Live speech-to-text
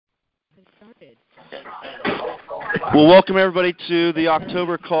Well, welcome everybody to the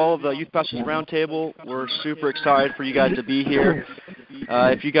October call of the Youth Pastors Roundtable. We're super excited for you guys to be here.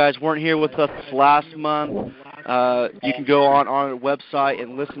 If you guys weren't here with us last month, you can go on our website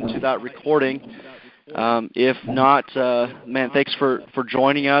and listen to that recording. If not, man, thanks for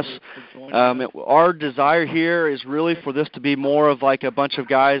joining us. Our desire here is really for this to be more of like a bunch of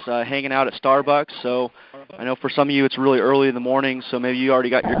guys hanging out at Starbucks. So I know for some of you it's really early in the morning, so maybe you already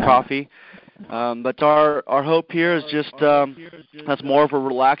got your coffee. But our hope here is just that's more of a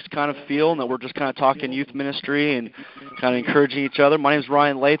relaxed kind of feel, and that we're just kind of talking youth ministry and kind of encouraging each other. My name is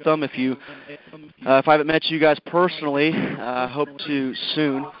Ryan Latham. If I haven't met you guys personally, I hope to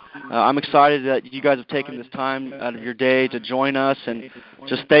soon. I'm excited that you guys have taken this time out of your day to join us, and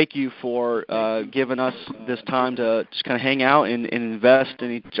just thank you for giving us this time to just kind of hang out and invest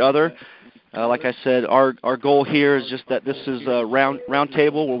in each other. Like I said, our goal here is just that this is a round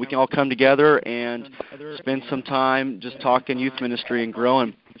table where we can all come together and spend some time just talking youth ministry and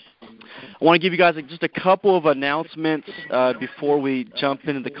growing. I want to give you guys just a couple of announcements before we jump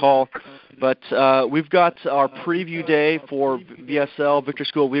into the call. But we've got our preview day for VSL, Victory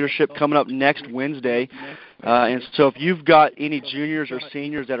School of Leadership, coming up next Wednesday. And so if you've got any juniors or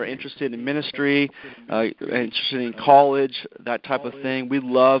seniors that are interested in ministry, interested in college, that type of thing, we'd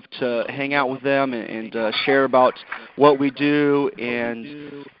love to hang out with them and share about what we do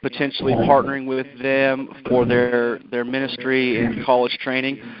and potentially partnering with them for their ministry and college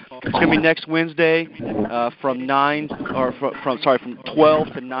training. It's going to be next Wednesday from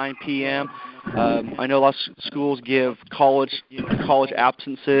 12 to 9 p.m. I know a lot of schools give college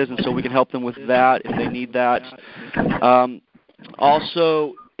absences, and so we can help them with that if they need that.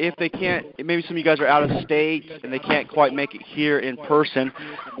 Also, if they can't, maybe some of you guys are out of state and they can't quite make it here in person,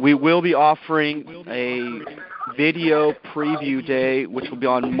 we will be offering a video preview day, which will be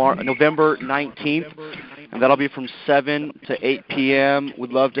on November 19th, and that'll be from 7 to 8 p.m.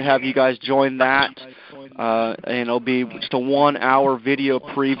 We'd love to have you guys join that. And it'll be just a 1-hour video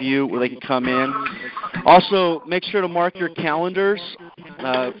preview where they can come in. Also, make sure to mark your calendars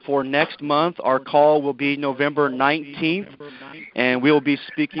for next month. Our call will be November 19th, and we will be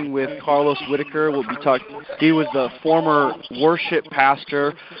speaking with Carlos Whitaker. We'll be talking. He was the former worship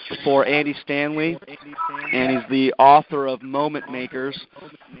pastor for Andy Stanley, and he's the author of Moment Makers.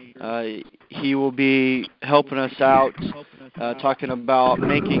 He will be helping us out, talking about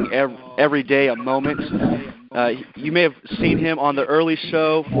making every day a moment. You may have seen him on the early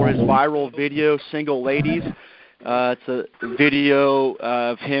show for his viral video, Single Ladies. It's a video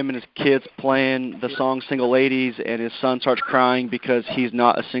of him and his kids playing the song Single Ladies, and his son starts crying because he's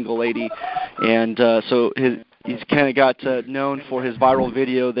not a single lady. And so he's kind of got known for his viral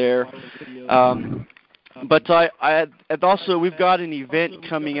video there. But we've got an event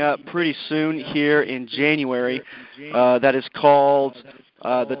coming up pretty soon here in January that is called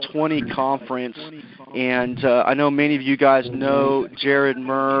the 20 Conference, and I know many of you guys know Jared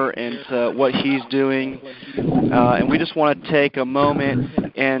Murr and what he's doing, and we just want to take a moment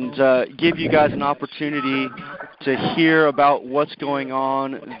and give you guys an opportunity to hear about what's going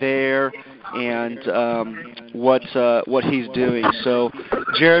on there and what he's doing. So,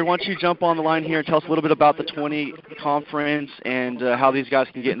 Jared, why don't you jump on the line here and tell us a little bit about the 20 Conference and how these guys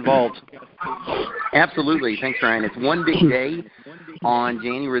can get involved. Absolutely. Thanks, Ryan. It's one big day on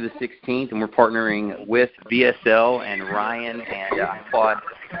January the 16th, and we're partnering with VSL and Ryan, and I applaud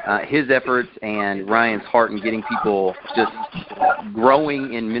his efforts and Ryan's heart in getting people just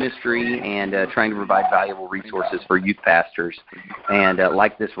growing in ministry and trying to provide valuable resources for youth pastors, and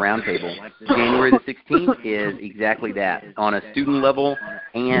like this roundtable. January the 16th is exactly that, on a student level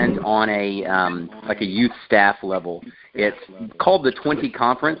and on a like a youth staff level. It's called the 20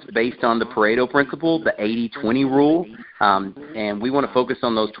 Conference based on the Pareto principle, the 80-20 rule, and we want to focus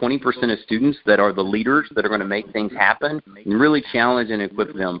on those 20% of students that are the leaders that are going to make things happen and really challenge and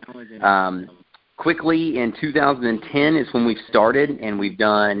equip them. Quickly, in 2010 is when we've started, and we've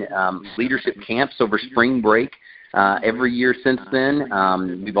done leadership camps over spring break. Every year since then,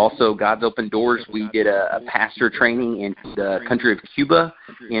 we've also, God's opened doors. We did a pastor training in the country of Cuba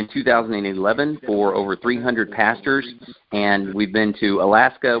in 2011 for over 300 pastors, and we've been to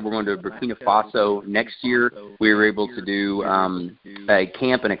Alaska. We're going to Burkina Faso next year. We were able to do a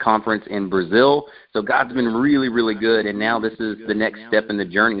camp and a conference in Brazil. So God's been really, really good, and now this is the next step in the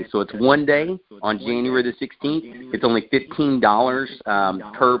journey. So it's one day on January the 16th. It's only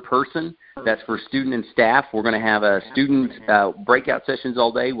 $15 per person. That's for student and staff. We're going to have student breakout sessions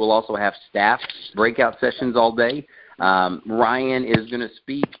all day. We'll also have staff breakout sessions all day. Ryan is going to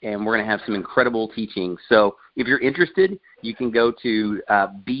speak, and we're going to have some incredible teaching. So if you're interested, you can go to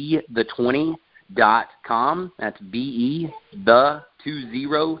bethe20.com. That's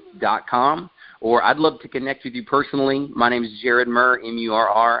bethe20.com. Or I'd love to connect with you personally. My name is Jared Murr,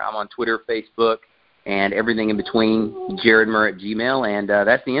 M-U-R-R. I'm on Twitter, Facebook, and everything in between, jaredmurr@gmail. And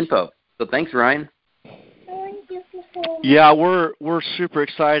that's the info. So thanks, Ryan. Yeah, we're super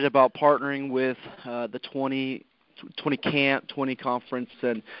excited about partnering with the 20 Camp, 20 Conference,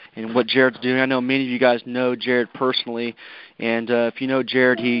 and what Jared's doing. I know many of you guys know Jared personally, and if you know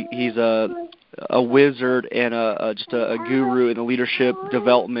Jared, he's a wizard and just a guru in the leadership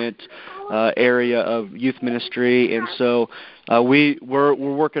development area of youth ministry, and so we're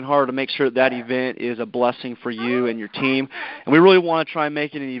working hard to make sure that event is a blessing for you and your team, and we really want to try and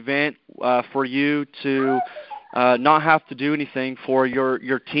make it an event for you to not have to do anything for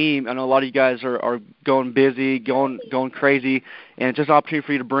your team. I know a lot of you guys are going busy, going crazy, and it's just an opportunity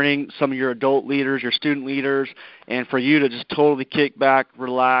for you to bring some of your adult leaders, your student leaders, and for you to just totally kick back,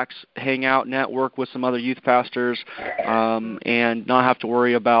 relax, hang out, network with some other youth pastors, and not have to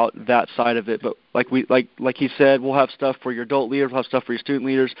worry about that side of it. But like he said, we'll have stuff for your adult leaders, we'll have stuff for your student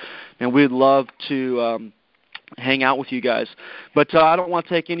leaders, and we'd love to hang out with you guys. But I don't want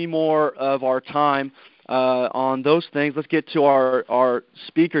to take any more of our time on those things. Let's get to our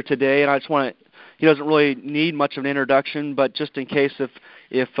speaker today, and I just want to, he doesn't really need much of an introduction, but just in case if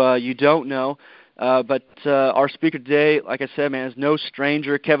you don't know, but our speaker today, like I said, man, is no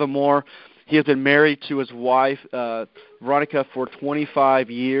stranger. Kevin Moore. He has been married to his wife, Veronica, for 25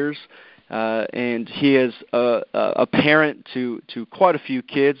 years, and he is a parent to quite a few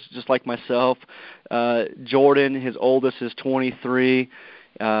kids, just like myself. Jordan, his oldest, is 23.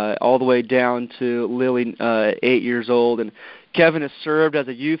 All the way down to Lily, 8 years old. And Kevin has served as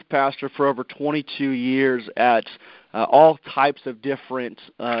a youth pastor for over 22 years at all types of different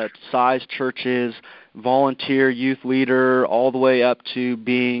size churches, volunteer youth leader, all the way up to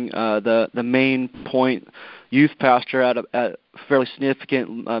being the main point youth pastor at a fairly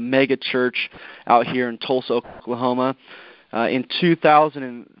significant mega church out here in Tulsa, Oklahoma. In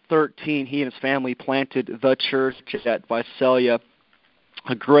 2013, he and his family planted the church at Visalia,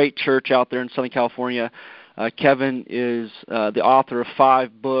 a great church out there in Southern California. Kevin is the author of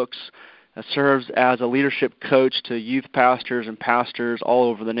 5 books, serves as a leadership coach to youth pastors and pastors all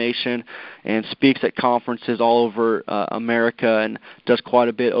over the nation, and speaks at conferences all over America, and does quite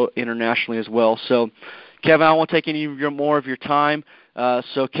a bit internationally as well. So, Kevin, I won't take any more of your time.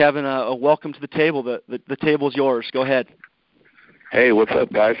 So, Kevin, welcome to the table. The table is yours. Go ahead. Hey, what's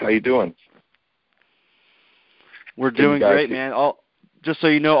up, guys? How you doing? We're doing great, man. Just so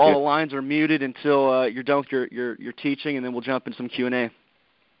you know, all the lines are muted until you're done with your teaching, and then we'll jump in some Q&A.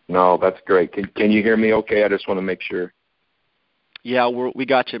 No, that's great. Can you hear me okay? I just want to make sure. Yeah, we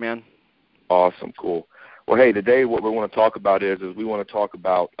got you, man. Awesome, cool. Well, hey, today what we want to talk about is we want to talk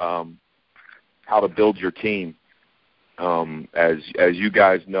about how to build your team. As you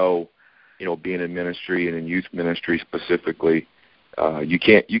guys know, being in ministry and in youth ministry specifically, you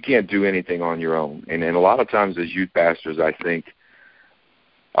can't do anything on your own. And a lot of times as youth pastors, I think,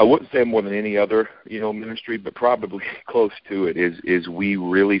 I wouldn't say more than any other, ministry, but probably close to it, is we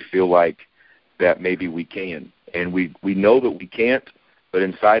really feel like that maybe we can. And we know that we can't, but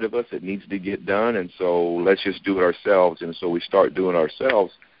inside of us it needs to get done, and so let's just do it ourselves. And so we start doing it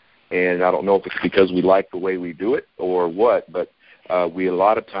ourselves, and I don't know if it's because we like the way we do it or what, but we a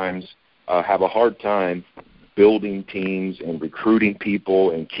lot of times have a hard time building teams and recruiting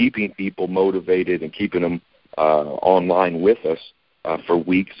people and keeping people motivated and keeping them online with us for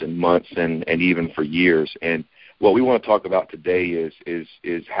weeks and months and even for years. And what we want to talk about today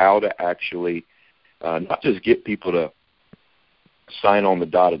is how to actually not just get people to sign on the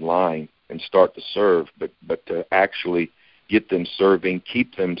dotted line and start to serve, but to actually get them serving,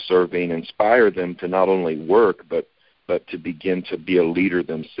 keep them serving, inspire them to not only work but to begin to be a leader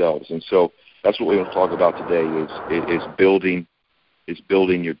themselves. And so that's what we want to talk about today is building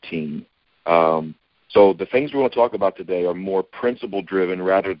your team. So the things we want to talk about today are more principle-driven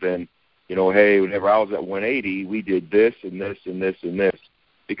rather than, hey, whenever I was at 180, we did this and this and this and this.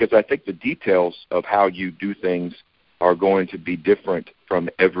 Because I think the details of how you do things are going to be different from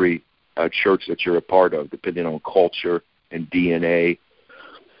every church that you're a part of, depending on culture and DNA,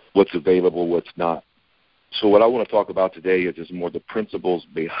 what's available, what's not. So what I want to talk about today is more the principles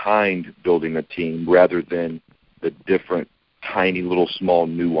behind building a team rather than the different tiny little small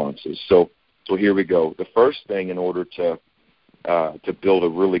nuances. So here we go. The first thing in order to build a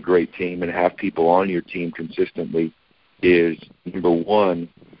really great team and have people on your team consistently is, number one,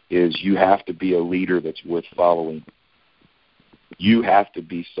 is you have to be a leader that's worth following. You have to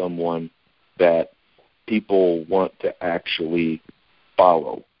be someone that people want to actually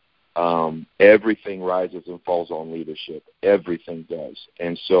follow. Everything rises and falls on leadership. Everything does.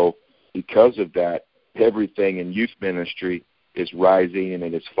 And so because of that, everything in youth ministry is rising and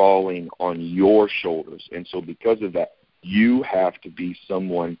it is falling on your shoulders. And so because of that, you have to be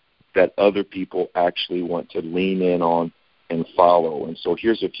someone that other people actually want to lean in on and follow. And so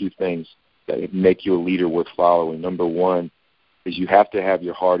here's a few things that make you a leader worth following. Number one is you have to have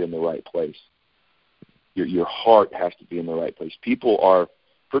your heart in the right place. Your heart has to be in the right place. People are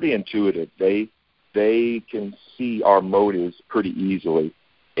pretty intuitive. They can see our motives pretty easily.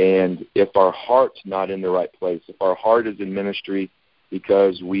 And if our heart's not in the right place, if our heart is in ministry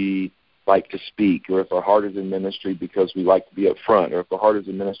because we like to speak, or if our heart is in ministry because we like to be up front, or if our heart is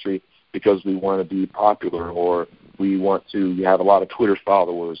in ministry because we want to be popular, or we want to have a lot of Twitter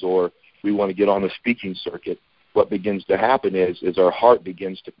followers, or we want to get on the speaking circuit, what begins to happen is our heart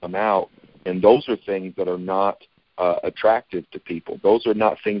begins to come out, and those are things that are not attractive to people. Those are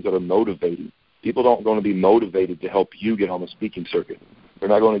not things that are motivating. People aren't going to be motivated to help you get on the speaking circuit. They're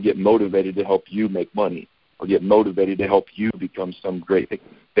not going to get motivated to help you make money or get motivated to help you become some great thing.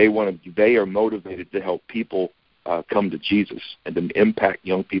 They are motivated to help people come to Jesus and to impact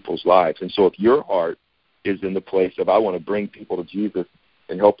young people's lives. And so if your heart is in the place of I want to bring people to Jesus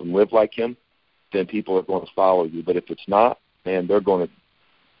and help them live like him, then people are going to follow you. But if it's not, man,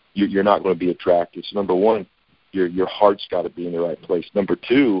 you're not going to be attractive. So number one, your heart's got to be in the right place. Number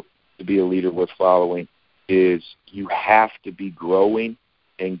two, to be a leader worth following is you have to be growing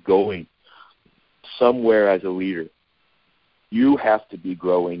and going somewhere as a leader. You have to be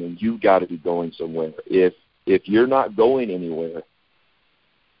growing, and you've got to be going somewhere. If you're not going anywhere,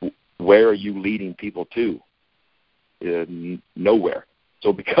 where are you leading people to? Nowhere.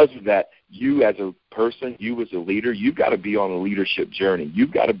 So because of that, you as a person, you as a leader, you've got to be on a leadership journey.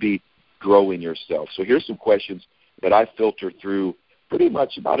 You've got to be growing yourself. So here's some questions that I filter through pretty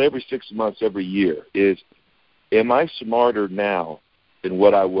much about every 6 months, every year is, am I smarter now than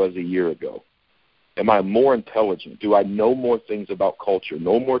what I was a year ago? Am I more intelligent? Do I know more things about culture,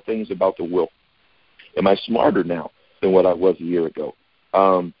 know more things about the will? Am I smarter now than what I was a year ago?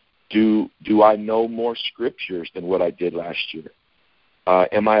 Do I know more scriptures than what I did last year?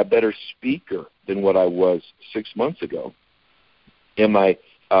 Am I a better speaker than what I was 6 months ago? Am I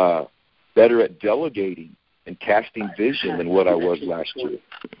better at delegating and casting vision than what I was last year?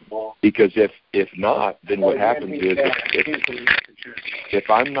 Because if not, then what happens is if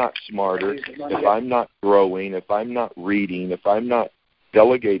I'm not smarter, if I'm not growing, if I'm not reading, if I'm not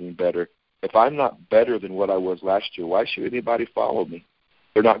delegating better, if I'm not better than what I was last year, why should anybody follow me?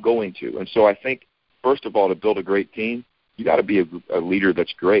 They're not going to. And so I think, first of all, to build a great team, you got to be a leader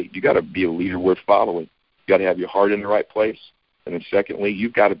that's great. You got to be a leader worth following. You got to have your heart in the right place. And then secondly,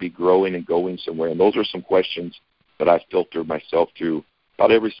 you've got to be growing and going somewhere. And those are some questions that I filter myself through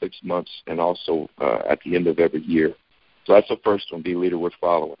about every 6 months and also at the end of every year. So that's the first one, be a leader worth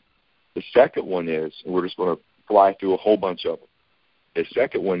following. The second one is, and we're just going to fly through a whole bunch of them. The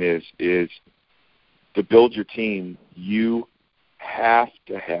second one is to build your team, you have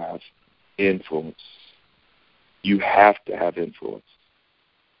to have influence. You have to have influence.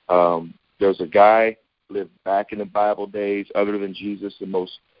 There's a guy lived back in the Bible days, other than Jesus, the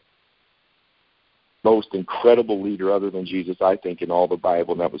most incredible leader other than Jesus, I think, in all the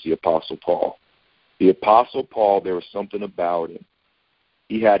Bible, and that was the Apostle Paul. The Apostle Paul, there was something about him.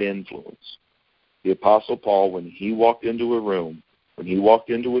 He had influence. The Apostle Paul, when he walked into a room, when he walked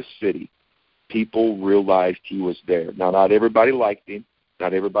into a city, people realized he was there. Now, not everybody liked him.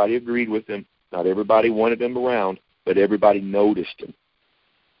 Not everybody agreed with him. Not everybody wanted him around, but everybody noticed him.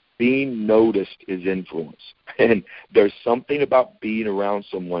 Being noticed is influence. And there's something about being around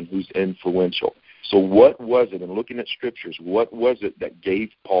someone who's influential. So what was it, and looking at scriptures, what was it that gave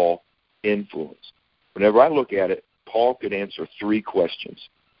Paul influence? Whenever I look at it, Paul could answer 3 questions.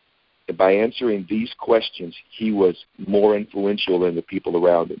 And by answering these questions, he was more influential than the people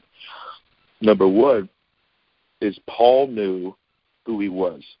around him. Number 1 is Paul knew who he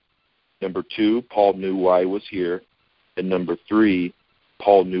was. Number 2, Paul knew why he was here. And number 3,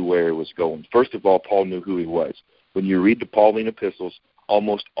 Paul knew where he was going. First of all, Paul knew who he was. When you read the Pauline epistles,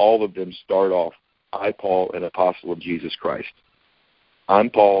 almost all of them start off, I, Paul, an apostle of Jesus Christ. I'm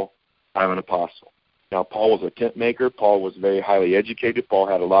Paul, I'm an apostle. Now, Paul was a tent maker. Paul was very highly educated. Paul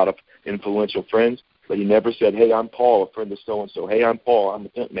had a lot of influential friends, but he never said, hey, I'm Paul, a friend of so-and-so. Hey, I'm Paul, I'm a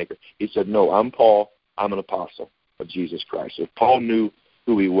tent maker. He said, no, I'm Paul, I'm an apostle of Jesus Christ. So Paul knew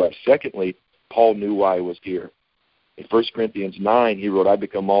who he was. Secondly, Paul knew why he was here. In 1 Corinthians 9, he wrote, I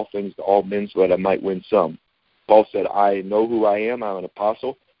become all things to all men so that I might win some. Paul said, I know who I am. I'm an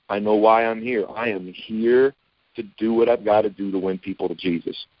apostle. I know why I'm here. I am here to do what I've got to do to win people to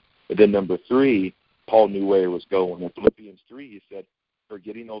Jesus. But then number 3, Paul knew where he was going. In Philippians 3, he said,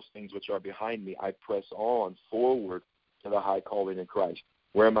 forgetting those things which are behind me, I press on forward to the high calling in Christ.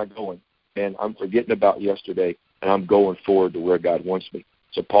 Where am I going? And I'm forgetting about yesterday, and I'm going forward to where God wants me.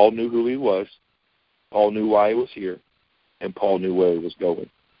 So Paul knew who he was. Paul knew why he was here. And Paul knew where he was going.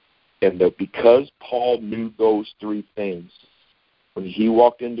 And because Paul knew those 3 things, when he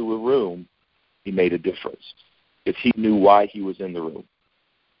walked into a room, he made a difference. Because he knew why he was in the room.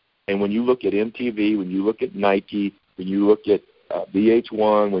 And when you look at MTV, when you look at Nike, when you look at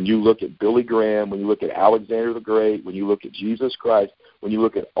VH1, when you look at Billy Graham, when you look at Alexander the Great, when you look at Jesus Christ, when you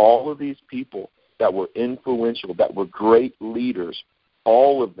look at all of these people that were influential, that were great leaders,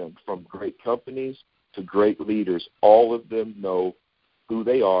 all of them, from great companies to great leaders, all of them know who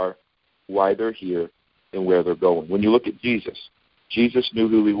they are, why they're here, and where they're going. When you look at Jesus, Jesus knew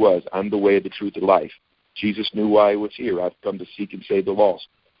who he was. I'm the way, the truth, and life. Jesus knew why he was here. I've come to seek and save the lost.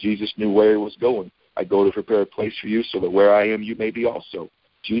 Jesus knew where he was going. I go to prepare a place for you so that where I am, you may be also.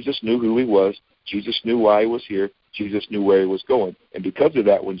 Jesus knew who he was. Jesus knew why he was here. Jesus knew where he was going. And because of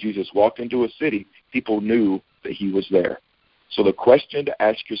that, when Jesus walked into a city, people knew that he was there. So the question to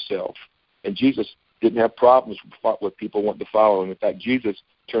ask yourself, and Jesus didn't have problems with people wanting to follow him. In fact, Jesus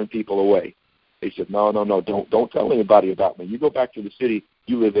turned people away. They said, no, don't tell anybody about me. You go back to the city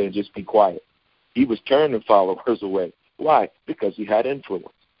you live in and just be quiet. He was turning followers away. Why? Because he had influence.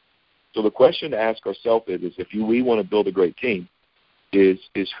 So the question to ask ourselves is if we want to build a great team, is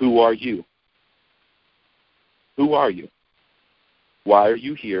who are you? Who are you? Why are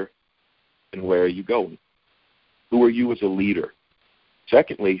you here? And where are you going? Who are you as a leader?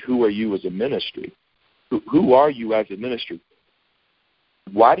 Secondly, who are you as a ministry? Who are you as a ministry?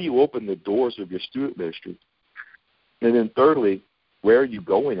 Why do you open the doors of your student ministry? And then thirdly, where are you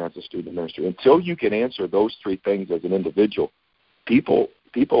going as a student ministry? Until you can answer those 3 things as an individual, people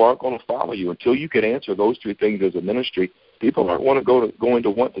aren't going to follow you. Until you can answer those 3 things as a ministry, people aren't going to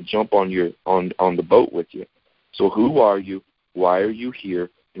want to jump on the boat with you. So who are you? Why are you here?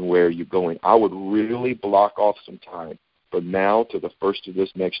 And where are you going? I would really block off some time from now to the first of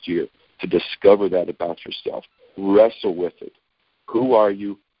this next year to discover that about yourself. Wrestle with it. Who are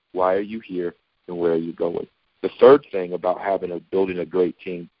you? Why are you here? And where are you going? The third thing about building a great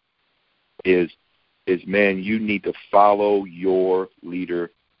team is, man, you need to follow your leader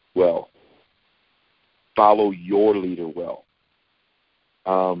well. Follow your leader well.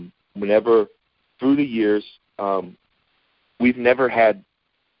 Whenever, through the years, we've never had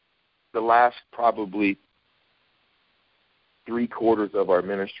the last probably 3/4 of our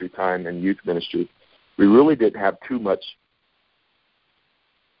ministry time in youth ministry, we really didn't have too much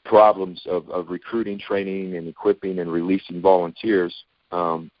problems of recruiting, training, and equipping and releasing volunteers.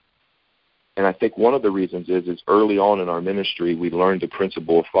 And I think one of the reasons is early on in our ministry, we learned the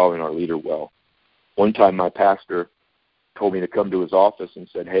principle of following our leader well. One time my pastor told me to come to his office and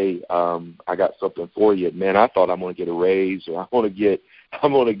said, hey, I got something for you. Man, I thought I'm going to get a raise, or I'm going to get,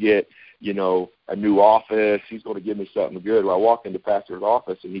 a new office. He's going to give me something good. Well, I walk into pastor's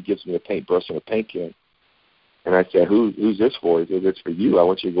office and he gives me a paintbrush and a paint can. And I said, who's this for? He said, it's for you. I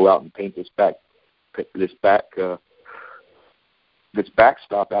want you to go out and paint this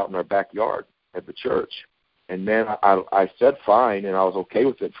backstop out in our backyard at the church. And man, I said fine, and I was okay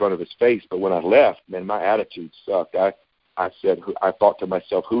with it in front of his face. But when I left, man, my attitude sucked. I thought to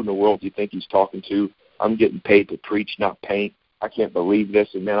myself, who in the world do you think he's talking to? I'm getting paid to preach, not paint. I can't believe this.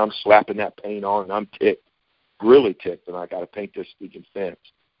 And man, I'm slapping that paint on, and I'm ticked, really ticked, and I got to paint this stinking fence.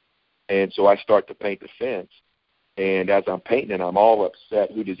 And so I start to paint the fence. And as I'm painting it, I'm all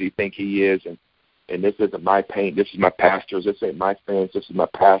upset. Who does he think he is? And this isn't my paint. This is my pastor's. This ain't my fence. This is my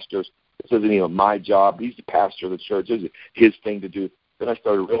pastor's. This isn't even my job. He's the pastor of the church. This is his thing to do. Then I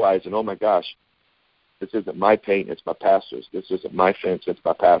started realizing, oh, my gosh, this isn't my paint. It's my pastor's. This isn't my fence. It's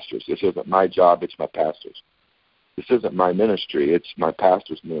my pastor's. This isn't my job. It's my pastor's. This isn't my ministry. It's my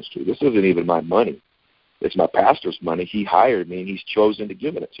pastor's ministry. This isn't even my money. It's my pastor's money. He hired me, and he's chosen to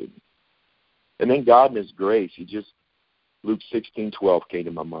give it to me. And then God in his grace, Luke 16:12 came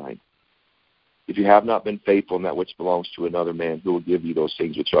to my mind. If you have not been faithful in that which belongs to another man, who will give you those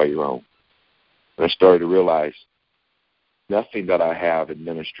things which are your own? And I started to realize nothing that I have in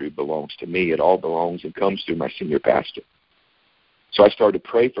ministry belongs to me. It all belongs and comes through my senior pastor. So I started to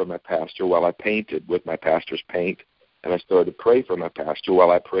pray for my pastor while I painted with my pastor's paint, and I started to pray for my pastor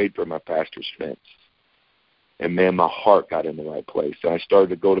while I prayed for my pastor's fence. And, man, my heart got in the right place. And I started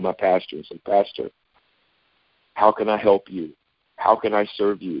to go to my pastor and say, Pastor, how can I help you? How can I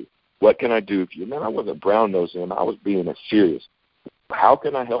serve you? What can I do for you? Man, I wasn't brown-nosing him. I was being serious. How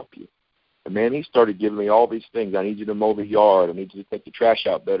can I help you? And, man, he started giving me all these things. I need you to mow the yard. I need you to take the trash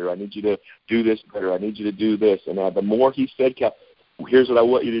out better. I need you to do this better. I need you to do this. And the more he said, here's what I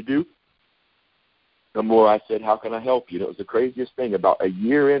want you to do, the more I said, how can I help you? And it was the craziest thing. About a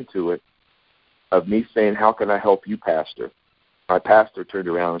year into it, of me saying, how can I help you, Pastor? My pastor turned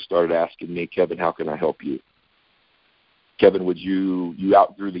around and started asking me, Kevin, how can I help you? Kevin, you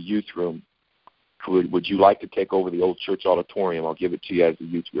outgrew the youth room. Would you like to take over the old church auditorium? I'll give it to you as the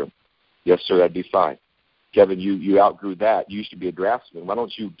youth room. Yes, sir, that'd be fine. Kevin, you outgrew that. You used to be a draftsman. Why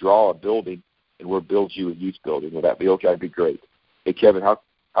don't you draw a building and we'll build you a youth building? Would that be okay? That'd be great. Hey, Kevin, how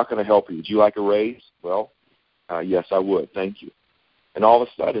can I help you? Would you like a raise? Well, yes, I would. Thank you. And all of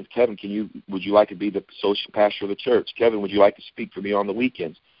a sudden, Kevin, would you like to be the associate pastor of the church? Kevin, would you like to speak for me on the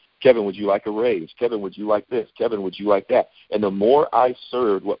weekends? Kevin, would you like a raise? Kevin, would you like this? Kevin, would you like that? And the more I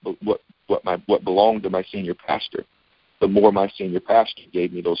served what belonged to my senior pastor, the more my senior pastor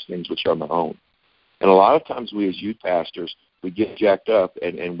gave me those things which are my own. And a lot of times we as youth pastors, we get jacked up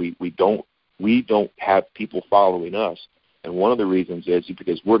and we don't have people following us. And one of the reasons is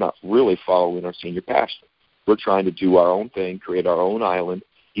because we're not really following our senior pastor. We're trying to do our own thing, create our own island.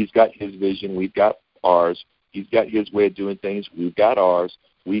 He's got his vision. We've got ours. He's got his way of doing things. We've got ours.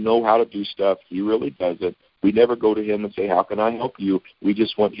 We know how to do stuff. He really doesn't. We never go to him and say, how can I help you? We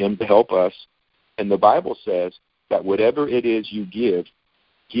just want him to help us. And the Bible says that whatever it is you give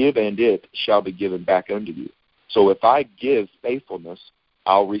and it shall be given back unto you. So if I give faithfulness,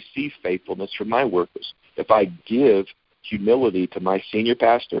 I'll receive faithfulness from my workers. If I give humility to my senior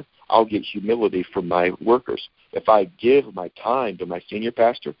pastor, I'll get humility from my workers. If I give my time to my senior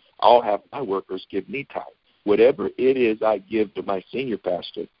pastor, I'll have my workers give me time. Whatever it is I give to my senior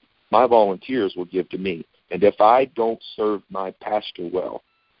pastor, my volunteers will give to me. And if I don't serve my pastor well,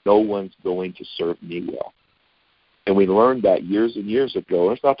 no one's going to serve me well. And we learned that years and years ago.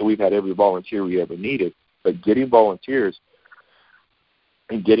 And it's not that we've had every volunteer we ever needed, but getting volunteers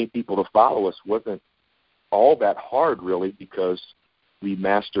and getting people to follow us wasn't all that hard, really, because we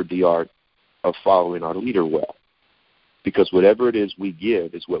mastered the art of following our leader well. Because whatever it is we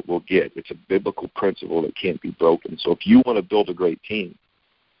give is what we'll get. It's a biblical principle that can't be broken. So if you want to build a great team,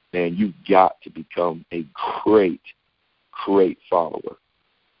 man, you've got to become a great, great follower.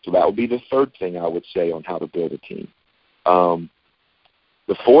 So that would be the third thing I would say on how to build a team.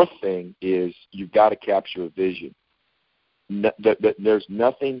 The fourth thing is you've got to capture a vision. There's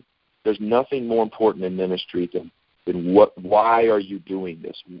nothing more important in ministry than why are you doing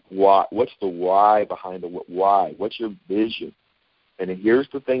this? Why? What's the why behind the why? What's your vision? And here's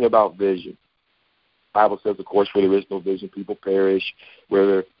the thing about vision. The Bible says, of course, where there is no vision, people perish. Where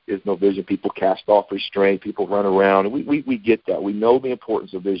there is no vision, people cast off restraint. People run around. And we get that. We know the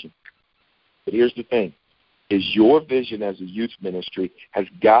importance of vision. But here's the thing. Is your vision as a youth ministry has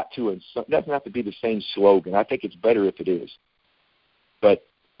got to, and it doesn't have to be the same slogan. I think it's better if it is. But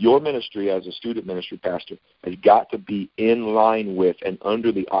your ministry as a student ministry pastor has got to be in line with and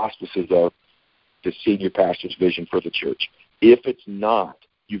under the auspices of the senior pastor's vision for the church. If it's not,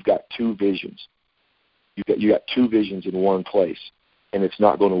 you've got two visions. You got two visions in one place, and it's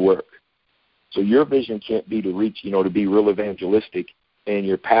not going to work. So your vision can't be to reach, to be real evangelistic, and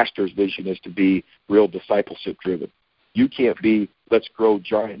your pastor's vision is to be real discipleship driven. You can't be, let's grow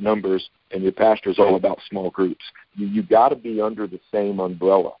giant numbers, and your pastor's all about small groups. You've got to be under the same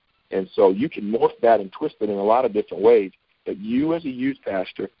umbrella. And so you can morph that and twist it in a lot of different ways. But you as a youth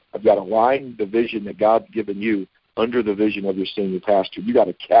pastor have got to align the vision that God's given you under the vision of your senior pastor. You got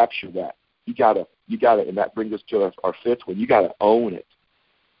to capture that. You got to, and that brings us to our fifth one. You got to own it.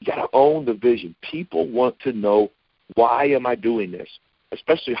 You got to own the vision. People want to know, why am I doing this?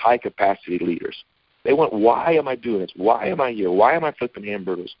 Especially high capacity leaders. They want, why am I doing this? Why am I here? Why am I flipping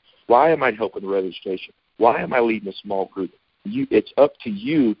hamburgers? Why am I helping the registration? Why am I leading a small group? It's up to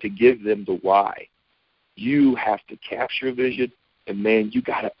you to give them the why. You have to capture a vision, and, man, you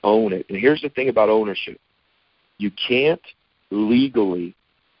got to own it. And here's the thing about ownership. You can't legally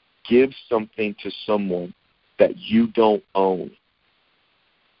give something to someone that you don't own.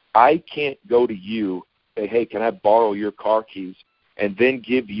 I can't go to you and say, hey, can I borrow your car keys, and then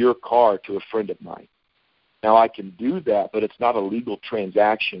give your car to a friend of mine. Now, I can do that, but it's not a legal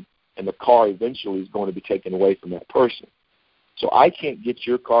transaction, and the car eventually is going to be taken away from that person. So I can't get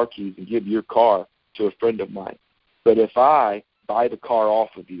your car keys and give your car to a friend of mine. But if I buy the car off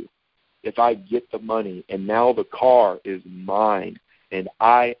of you, if I get the money and now the car is mine and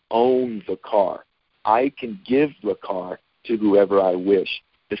I own the car, I can give the car to whoever I wish.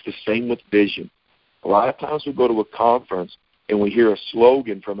 It's the same with vision. A lot of times we go to a conference and we hear a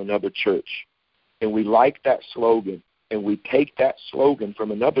slogan from another church, and we like that slogan, and we take that slogan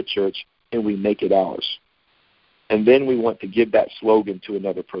from another church and we make it ours. And then we want to give that slogan to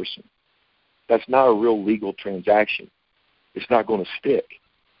another person. That's not a real legal transaction. It's not going to stick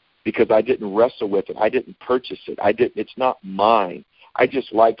because I didn't wrestle with it. I didn't purchase it. It's not mine. I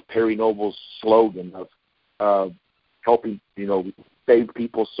just liked Perry Noble's slogan of helping, save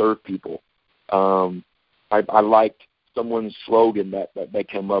people, serve people. I liked someone's slogan that they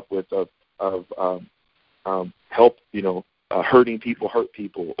came up with of help, hurting people hurt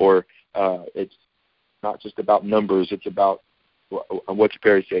people, or it's not just about numbers. It's about what did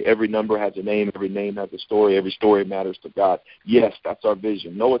Perry say? Every number has a name. Every name has a story. Every story matters to God. Yes, that's our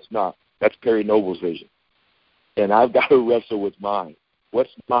vision. No, it's not. That's Perry Noble's vision. And I've got to wrestle with mine. What's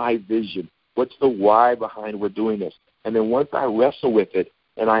my vision? What's the why behind we're doing this? And then once I wrestle with it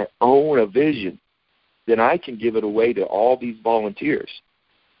and I own a vision, then I can give it away to all these volunteers.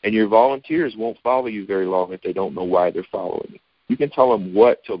 And your volunteers won't follow you very long if they don't know why they're following you. You can tell them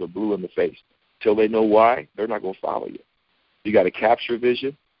what till they're blue in the face. Till they know why, they're not going to follow you. You got to capture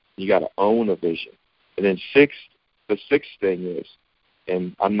vision. You got to own a vision. And then the sixth thing is,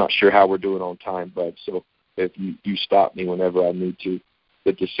 and I'm not sure how we're doing on time, Bud, so if you stop me whenever I need to.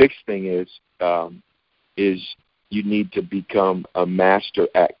 But the sixth thing is you need to become a master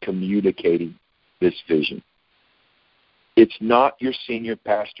at communicating this vision. It's not your senior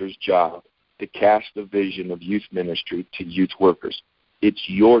pastor's job to cast the vision of youth ministry to youth workers. It's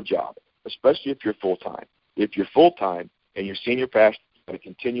your job, especially if you're full-time. If you're full-time and your senior pastor is going to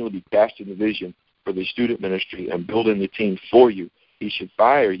continually be casting the vision for the student ministry and building the team for you, he should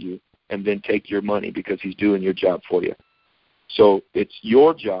fire you and then take your money because he's doing your job for you. So it's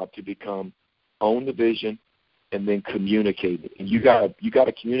your job to own the vision and then communicate it. And you got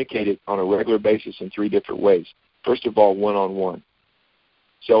to communicate it on a regular basis in three different ways. First of all, one-on-one.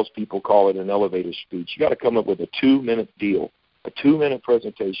 Salespeople call it an elevator speech. You got to come up with a 2-minute deal, a 2-minute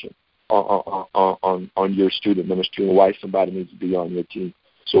presentation on your student ministry and why somebody needs to be on your team.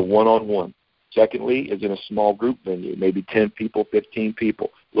 So one-on-one. Secondly is in a small group venue, maybe 10 people, 15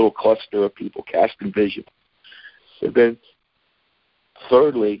 people, a little cluster of people, casting vision. And then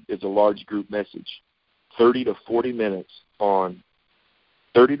thirdly is a large group message, 30 to 40 minutes on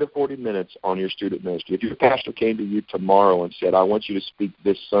your student ministry. If your pastor came to you tomorrow and said, I want you to speak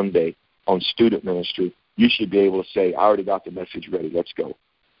this Sunday on student ministry, you should be able to say, I already got the message ready, let's go.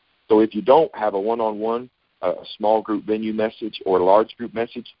 So if you don't have a one-on-one, a small group venue message or a large group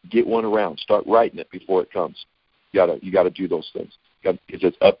message, get one around. Start writing it before it comes. You got to do those things because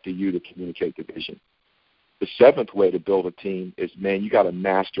it's up to you to communicate the vision. The seventh way to build a team is, you got to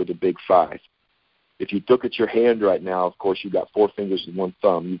master the big five. If you look at your hand right now, of course, you've got 4 fingers and 1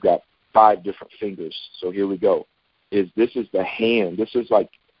 thumb. You've got 5 different fingers. So here we go. This is the hand. This is like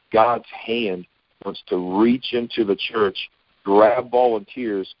God's hand wants to reach into the church, grab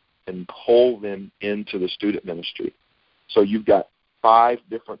volunteers, and pull them into the student ministry. So you've got 5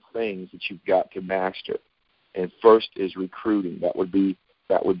 different things that you've got to master. And first is recruiting. That would be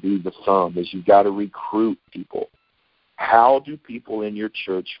the thumb, is you've got to recruit people. How do people in your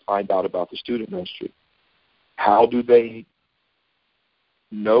church find out about the student ministry? How do they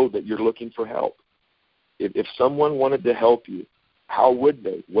know that you're looking for help? If someone wanted to help you, how would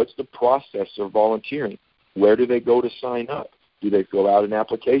they? What's the process of volunteering? Where do they go to sign up? Do they fill out an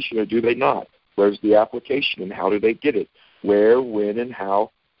application or do they not? Where's the application and how do they get it? Where, when, and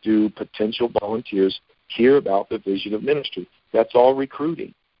how do potential volunteers hear about the vision of ministry? That's all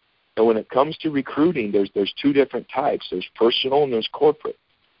recruiting. And when it comes to recruiting, there's 2 different types. There's personal and there's corporate.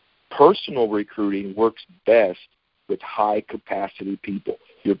 Personal recruiting works best with high-capacity people.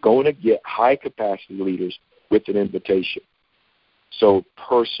 You're going to get high-capacity leaders with an invitation. So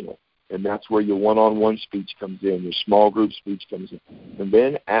personal, and that's where your one-on-one speech comes in, your small group speech comes in. And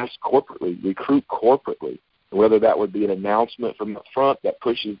then ask corporately, recruit corporately, whether that would be an announcement from the front that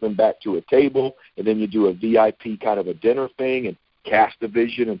pushes them back to a table, and then you do a VIP kind of a dinner thing and cast a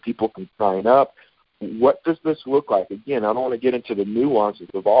vision and people can sign up. What does this look like? Again, I don't want to get into the nuances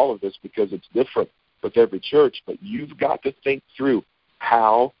of all of this because it's different with every church, but you've got to think through,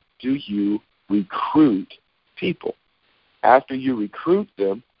 how do you recruit people? After you recruit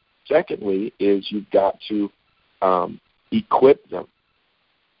them, secondly is you've got to equip them.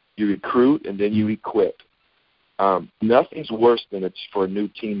 You recruit and then you equip. Nothing's worse than it's for a new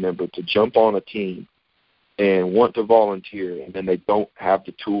team member to jump on a team and want to volunteer, and then they don't have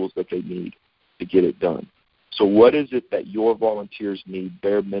the tools that they need to get it done. So what is it that your volunteers need,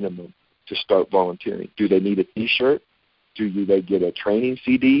 bare minimum, to start volunteering? Do they need a T-shirt? Do they get a training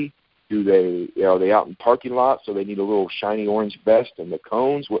CD? Are they out in parking lots, so they need a little shiny orange vest and the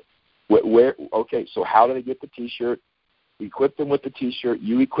cones? Where? Okay, so how do they get the T-shirt? Equip them with the T-shirt.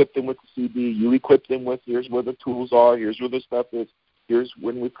 You equip them with the CD. You equip them with, here's where the tools are. Here's where the stuff is. Here's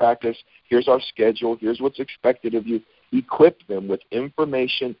when we practice. Here's our schedule. Here's what's expected of you. Equip them with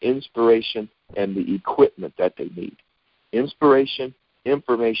information, inspiration, and the equipment that they need. Inspiration,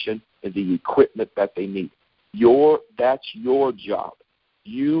 information, and the equipment that they need. That's your job.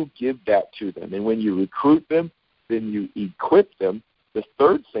 You give that to them. And when you recruit them, then you equip them. The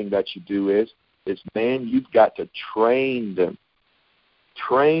third thing that you do is, man, you've got to train them.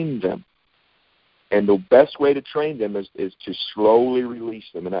 Train them. And the best way to train them is to slowly release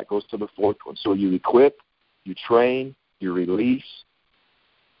them, and that goes to the fourth one. So you equip, you train, you release,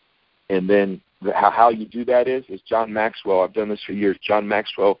 and then how you do that is John Maxwell. I've done this for years. John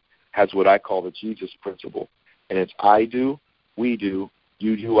Maxwell has what I call the Jesus principle, and it's I do, we do,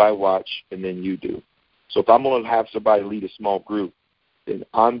 you do, I watch, and then you do. So if I'm going to have somebody lead a small group, then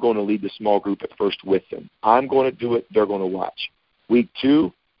I'm going to lead the small group at first with them. I'm going to do it. They're going to watch. Week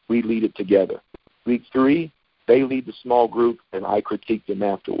 2, we lead it together. Week 3, they lead the small group, and I critique them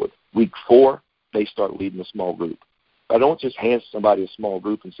afterward. Week 4, they start leading the small group. I don't just hand somebody a small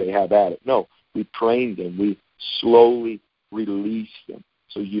group and say, have at it. No, we train them. We slowly release them.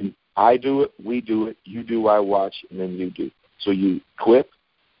 So I do it, we do it, you do, I watch, and then you do. So you equip,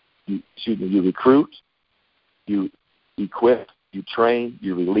 you recruit, you equip, you train,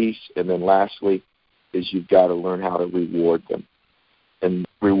 you release, and then lastly is you've got to learn how to reward them. And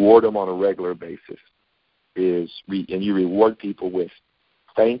reward them on a regular basis and you reward people with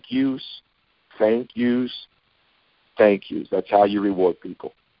thank yous, thank yous, thank yous. That's how you reward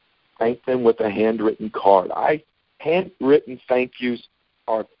people. Thank them with a handwritten card. Handwritten thank yous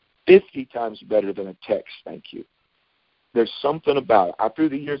are 50 times better than a text thank you. There's something about it. Through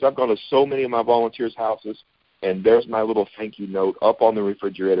the years, I've gone to so many of my volunteers' houses, and there's my little thank you note up on the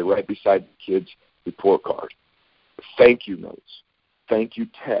refrigerator right beside the kids' report card. Thank you notes. Thank you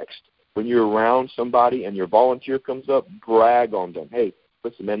text. When you're around somebody and your volunteer comes up, brag on them. Hey,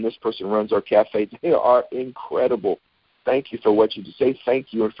 listen, man, this person runs our cafe. They are incredible. Thank you for what you do. Say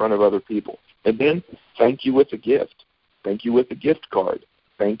thank you in front of other people. And then thank you with a gift. Thank you with a gift card.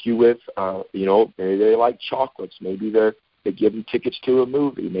 Thank you with, maybe they like chocolates. Maybe they give them tickets to a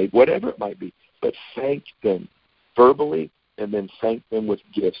movie, maybe whatever it might be. But thank them verbally, and then thank them with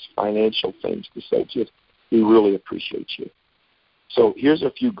gifts, financial things to say, just, we really appreciate you. So here's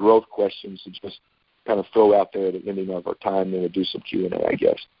a few growth questions to just kind of throw out there at the ending of our time, and then we'll do some Q&A, I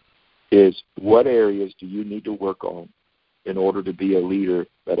guess, is what areas do you need to work on in order to be a leader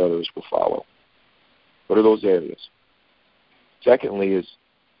that others will follow? What are those areas? Secondly is,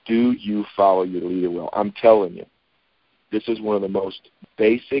 do you follow your leader well? I'm telling you, this is one of the most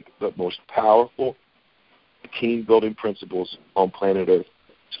basic but most powerful team-building principles on planet Earth.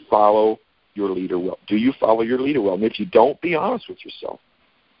 To follow your leader well. Do you follow your leader well? And if you don't, be honest with yourself.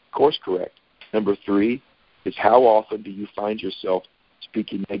 Course correct. Number 3 is, how often do you find yourself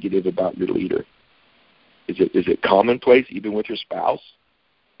speaking negative about your leader? Is it commonplace even with your spouse?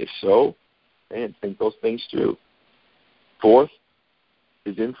 If so, man, think those things through. 4th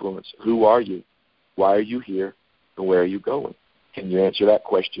is influence. Who are you? Why are you here? And where are you going? Can you answer that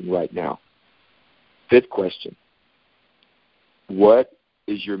question right now? 5th question, what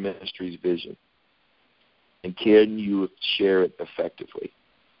is your ministry's vision? And can you share it effectively?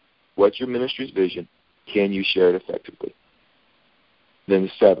 What's your ministry's vision? Can you share it effectively? Then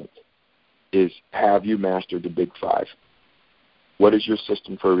the 7th is, have you mastered the big 5? What is your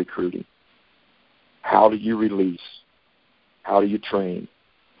system for recruiting? How do you release? How do you train?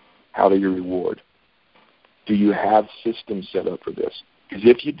 How do you reward? Do you have systems set up for this? Because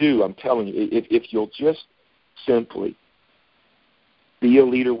if you do, I'm telling you, if you'll just simply be a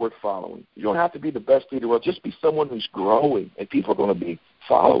leader worth following. You don't have to be the best leader. Well, just be someone who's growing, and people are going to be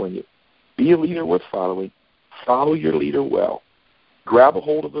following you. Be a leader worth following. Follow your leader well. Grab a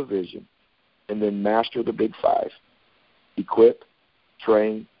hold of a vision, and then master the big 5. Recruit,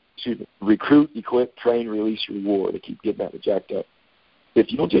 equip, train, release, reward. I keep getting that jacked up.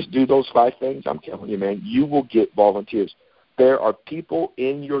 If you'll just do those 5 things, I'm telling you, man, you will get volunteers. There are people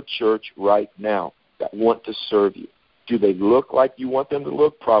in your church right now that want to serve you. Do they look like you want them to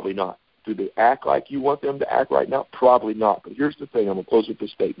look? Probably not. Do they act like you want them to act right now? Probably not. But here's the thing. I'm going to close with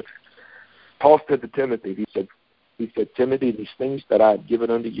this statement. Paul said to Timothy, he said, Timothy, these things that I have given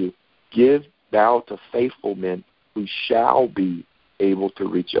unto you, give thou to faithful men who shall be able to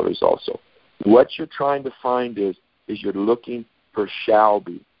reach others also. What you're trying to find is you're looking for shall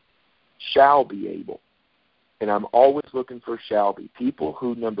be able. And I'm always looking for shall be. People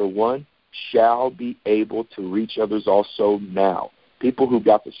who, number one, shall be able to reach others also now. People who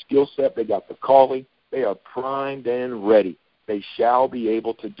got the skill set, they got the calling, they are primed and ready. They shall be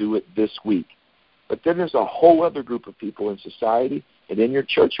able to do it this week. But then there's a whole other group of people in society and in your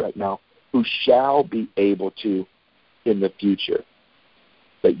church right now who shall be able to in the future.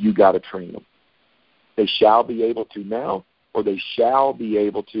 But you got to train them. They shall be able to now, or they shall be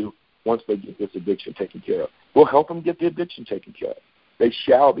able to once they get this addiction taken care of. We'll help them get the addiction taken care of. They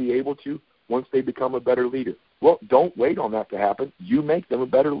shall be able to once they become a better leader. Well, don't wait on that to happen. You make them a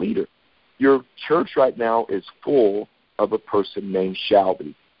better leader. Your church right now is full of a person named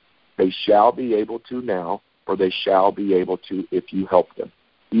Shelby. They shall be able to now, or they shall be able to if you help them.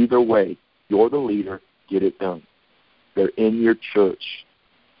 Either way, you're the leader. Get it done. They're in your church.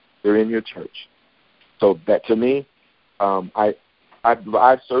 They're in your church. So that to me,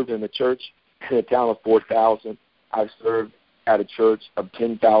 I've served in a church in a town of 4,000. I've served at a church of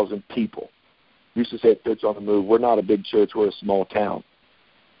 10,000 people. We used to say at Church on the Move, we're not a big church, we're a small town.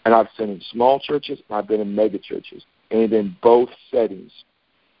 And I've been in small churches, and I've been in mega churches. And in both settings,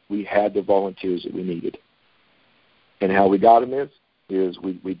 we had the volunteers that we needed. And how we got them is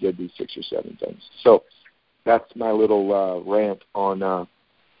we did these 6 or 7 things. So that's my little rant on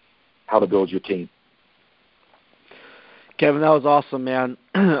how to build your team. Kevin, that was awesome, man.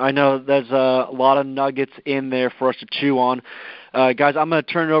 I know there's a lot of nuggets in there for us to chew on. Guys, I'm going to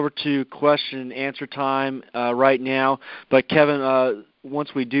turn it over to question and answer time right now. But, Kevin,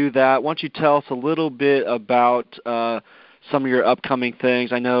 once we do that, why don't you tell us a little bit about some of your upcoming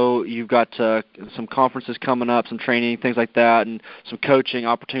things? I know you've got some conferences coming up, some training, things like that, and some coaching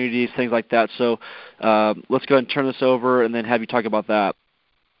opportunities, things like that. So let's go ahead and turn this over and then have you talk about that.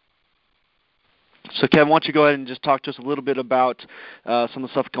 So, Kevin, why don't you go ahead and just talk to us a little bit about some of the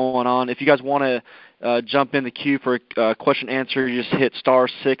stuff going on. If you guys want to jump in the queue for a question and answer, you just hit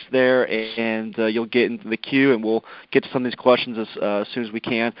 *6 there, and you'll get into the queue, and we'll get to some of these questions as soon as we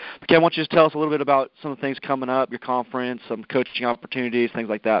can. But, Kevin, why don't you just tell us a little bit about some of the things coming up, your conference, some coaching opportunities, things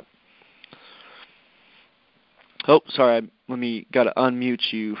like that. Oh, sorry, let me got to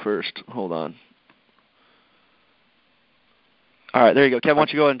unmute you first. Hold on. All right, there you go. Kevin, why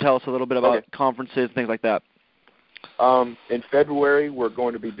don't you go ahead and tell us a little bit about conferences, things like that. In February, we're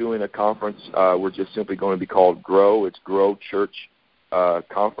going to be doing a conference. We're just simply going to be called GROW. It's GROW Church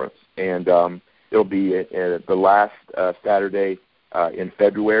Conference. And it'll be the last Saturday in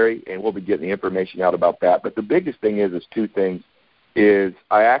February, and we'll be getting the information out about that. But the biggest thing is 2 things.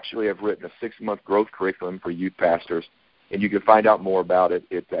 I actually have written a 6-month growth curriculum for youth pastors, and you can find out more about it.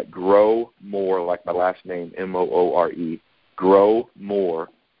 It's at Grow More, like my last name, MOORE.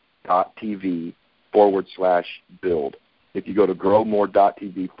 growmore.tv/build. If you go to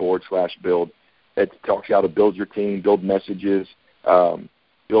growmore.tv/build, it talks you how to build your team, build messages,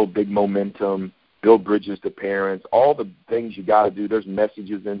 build big momentum, build bridges to parents, all the things you got to do. There's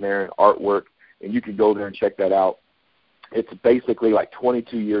messages in there and artwork, and you can go there and check that out. It's basically like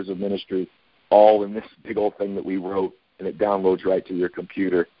 22 years of ministry all in this big old thing that we wrote, and it downloads right to your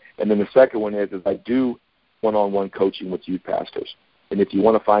computer. And then the second one is I do one-on-one coaching with youth pastors. And if you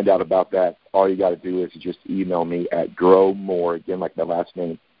want to find out about that, all you got to do is just email me at growmore, again, like my last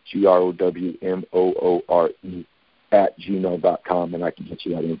name, GROWMOORE @gmail.com, and I can get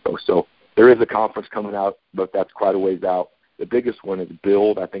you that info. So there is a conference coming out, but that's quite a ways out. The biggest one is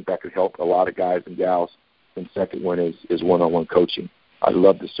Build. I think that could help a lot of guys and gals. And second one is one-on-one coaching. I'd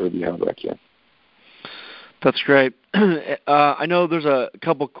love to serve you however I can. That's great. I know there's a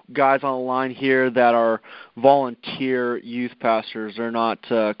couple guys on the line here that are volunteer youth pastors. They're not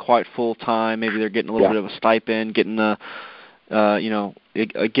quite full-time. Maybe they're getting a little bit of a stipend, getting a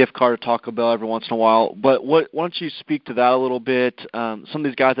gift card to Taco Bell every once in a while. But why don't you speak to that a little bit? Some of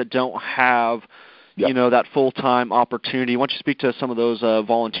these guys that don't have, that full-time opportunity. Why don't you speak to some of those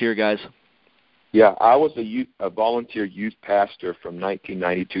volunteer guys? Yeah, I was a volunteer youth pastor from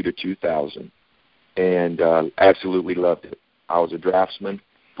 1992 to 2000. And absolutely loved it. I was a draftsman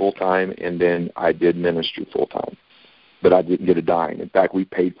full-time, and then I did ministry full-time. But I didn't get a dime. In fact, we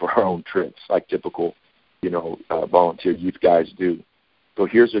paid for our own trips like typical, volunteer youth guys do. So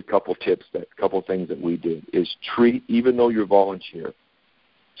here's a couple tips, couple things that we did, is treat, even though you're volunteer,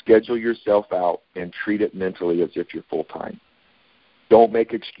 schedule yourself out and treat it mentally as if you're full-time. Don't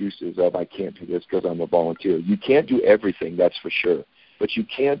make excuses of, I can't do this because I'm a volunteer. You can't do everything, that's for sure. But you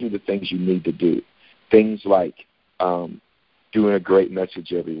can do the things you need to do. Things like doing a great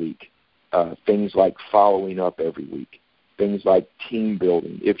message every week, things like following up every week, things like team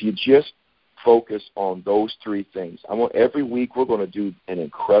building. If you just focus on those 3 things, every week we're going to do an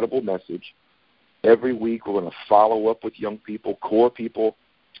incredible message, Every week we're going to follow up with young people, core people,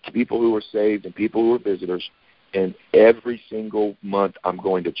 people who are saved and people who are visitors. And every single month I'm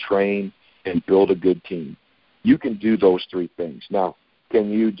going to train and build a good team. You can do those three things. Now, can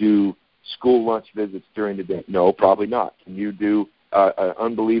you do school lunch visits during the day? No, probably not. Can you do an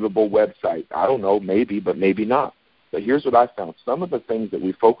unbelievable website? I don't know, maybe, but maybe not. But here's what I found. Some of the things that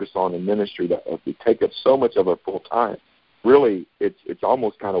we focus on in ministry that we take up so much of our full time, really it's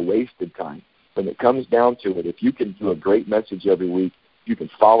almost kind of wasted time. When it comes down to it, if you can do a great message every week, you can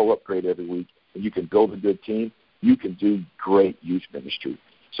follow up great every week, and you can build a good team, you can do great youth ministry.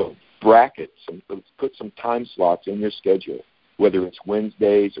 So let's put some time slots in your schedule, whether it's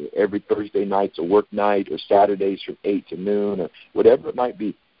Wednesdays or every Thursday night's a work night or Saturdays from 8 to noon or whatever it might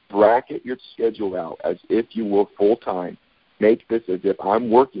be. Bracket your schedule out as if you were full-time. Make this as if I'm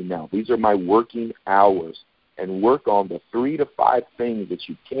working now. These are my working hours. And work on the 3 to 5 things that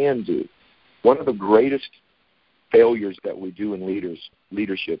you can do. One of the greatest failures that we do in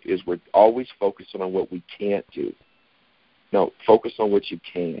leadership is we're always focusing on what we can't do. No, focus on what you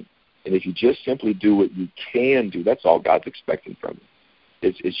can. And if you just simply do what you can do, that's all God's expecting from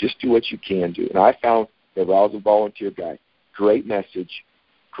you. It's just do what you can do. And I found that when I was a volunteer guy, great message,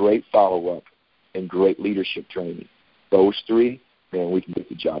 great follow-up, and great leadership training. Those three, man, we can get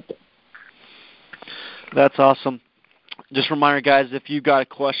the job done. That's awesome. Just a reminder, guys, if you got a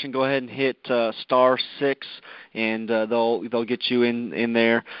question, go ahead and hit *6, and they'll get you in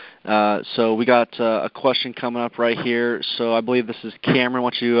there. So we got a question coming up right here. So I believe this is Cameron.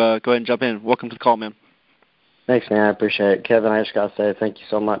 Why don't you go ahead and jump in? Welcome to the call, man. Thanks, man. I appreciate it. Kevin, I just got to say thank you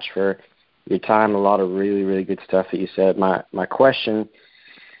so much for your time. A lot of really, really good stuff that you said. My question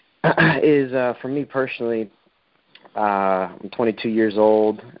is, for me personally, I'm 22 years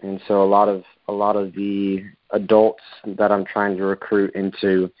old, and so a lot of the adults that I'm trying to recruit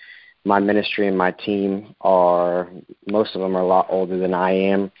into my ministry and my team most of them are a lot older than I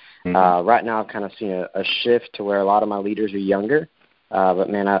am. Mm-hmm. Right now I've kind of seen a shift to where a lot of my leaders are younger. But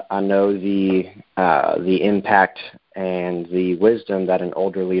man, I know the impact and the wisdom that an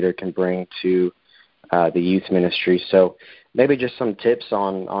older leader can bring to the youth ministry. So maybe just some tips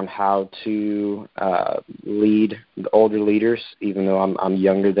on how to lead the older leaders, even though I'm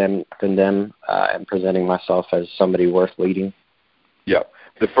younger than them, and presenting myself as somebody worth leading. Yeah,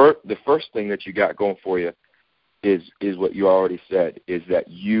 the first thing that you got going for you is what you already said, is that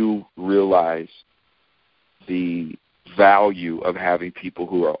you realize the value of having people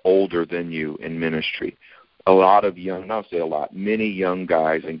who are older than you in ministry. A lot of many young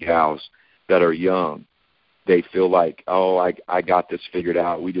guys and gals that are young, they feel like, I got this figured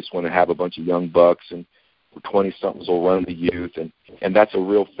out. We just want to have a bunch of young bucks and 20-somethings will run the youth, and that's a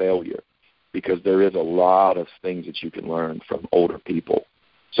real failure because there is a lot of things that you can learn from older people.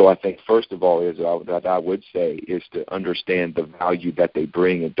 So I think first of all that I would say is to understand the value that they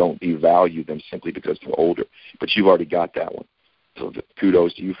bring and don't devalue them simply because they're older. But you've already got that one. So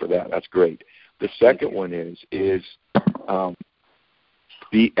kudos to you for that. That's great. The second one is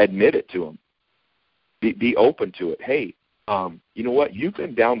admit it to them. Be open to it. Hey, you know what? You've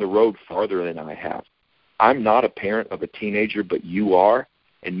been down the road farther than I have. I'm not a parent of a teenager, but you are.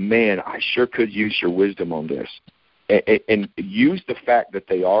 And, man, I sure could use your wisdom on this. And use the fact that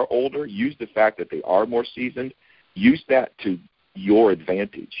they are older. Use the fact that they are more seasoned. Use that to your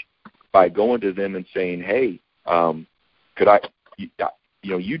advantage by going to them and saying, hey,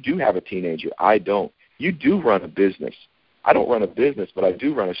 you do have a teenager. I don't. You do run a business. I don't run a business, but I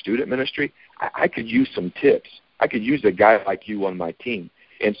do run a student ministry. I could use some tips. I could use a guy like you on my team.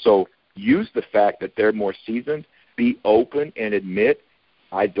 And so use the fact that they're more seasoned. Be open and admit,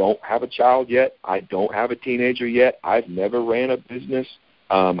 I don't have a child yet. I don't have a teenager yet. I've never ran a business.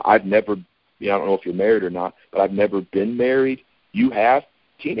 I've never, I don't know if you're married or not, but I've never been married. You have.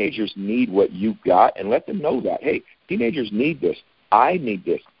 Teenagers need what you've got, and let them know that. Hey, teenagers need this. I need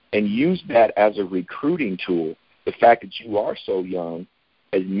this. And use that as a recruiting tool. The fact that you are so young,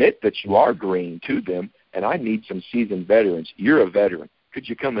 admit that you are green to them, and I need some seasoned veterans. You're a veteran. Could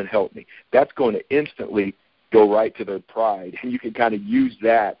you come and help me? That's going to instantly go right to their pride, and you can kind of use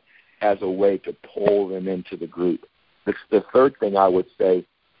that as a way to pull them into the group. The third thing I would say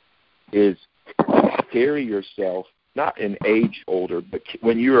is carry yourself, not in age older, but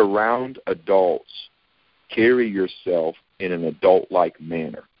when you're around adults, carry yourself in an adult-like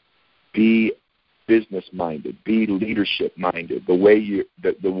manner. Be business-minded, be leadership-minded. The way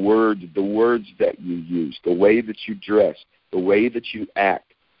the words that you use, the way that you dress, the way that you act.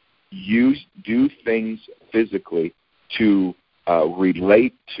 Do things physically to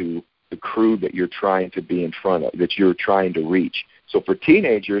relate to the crew that you're trying to be in front of, that you're trying to reach. So for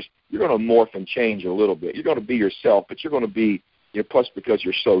teenagers, you're going to morph and change a little bit. You're going to be yourself, but you're going to be, plus because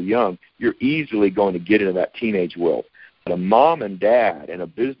you're so young, you're easily going to get into that teenage world. But a mom and dad and a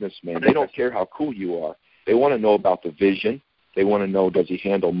businessman, they don't care how cool you are. They want to know about the vision. They want to know, does he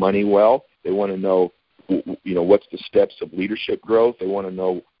handle money well? They want to know, what's the steps of leadership growth? They want to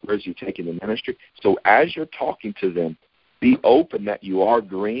know, where's he taking the ministry? So as you're talking to them, be open that you are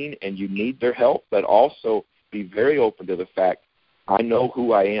green and you need their help, but also be very open to the fact, I know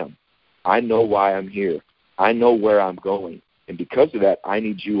who I am. I know why I'm here. I know where I'm going. And because of that, I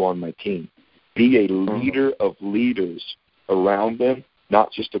need you on my team. Be a leader of leaders around them,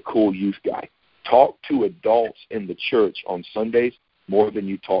 not just a cool youth guy. Talk to adults in the church on Sundays more than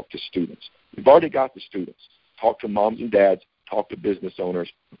you talk to students. You've already got the students. Talk to moms and dads. Talk to business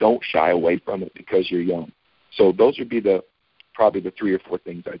owners. Don't shy away from it because you're young. So those would be probably the 3 or 4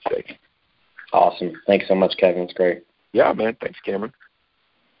 things I'd say. Awesome. Thanks so much, Kevin. It's great. Yeah, man. Thanks, Cameron.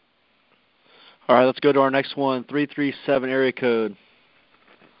 All right, let's go to our next one, 337 area code.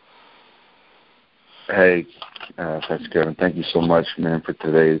 Hey, thanks, Kevin. Thank you so much, man, for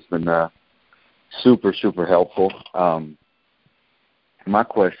today. It's been super, super helpful. My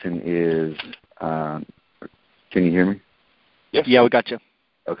question is, can you hear me? Yes. Yeah, we got you.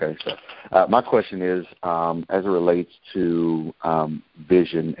 Okay, so my question is, as it relates to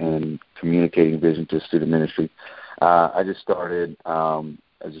vision and communicating vision to student ministry, I just started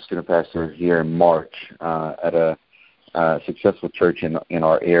as a student pastor here in March at a successful church in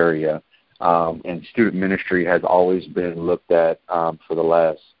our area, and student ministry has always been looked at for the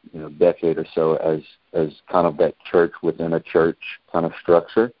last decade or so as kind of that church within a church kind of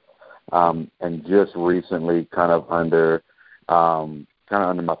structure, and just recently kind of under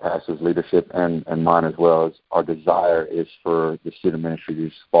my pastor's leadership and mine as well, as our desire is for the student ministry to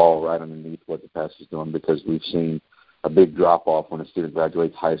fall right underneath what the pastor's doing, because we've seen a big drop-off when a student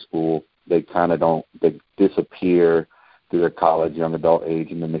graduates high school. They they disappear through their college, young adult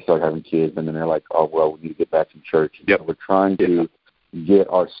age, and then they start having kids, and then they're like, oh, well, we need to get back to church. Yep. So we're trying to get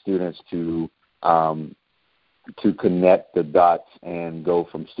our students to connect the dots and go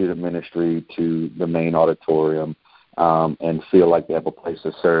from student ministry to the main auditorium, and feel like they have a place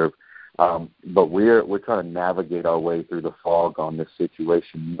to serve. But we're trying to navigate our way through the fog on this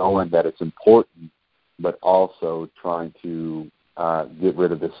situation, knowing that it's important, but also trying to get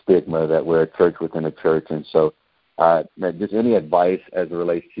rid of the stigma that we're a church within a church. And so just any advice as it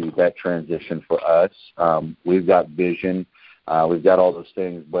relates to that transition for us? We've got vision. We've got all those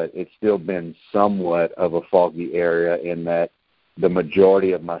things, but it's still been somewhat of a foggy area in that the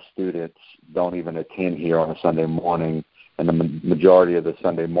majority of my students don't even attend here on a Sunday morning, and the majority of the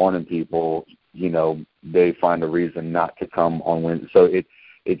Sunday morning people, they find a reason not to come on Wednesday. So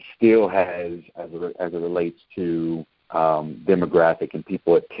it still has, as it relates to demographic and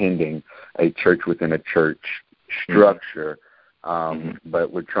people attending a church within a church structure,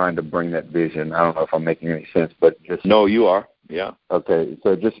 but we're trying to bring that vision. I don't know if I'm making any sense, but just... No, you are. Yeah. Okay,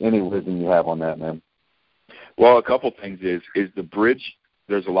 so just any wisdom you have on that, man. Well, a couple things is the bridge.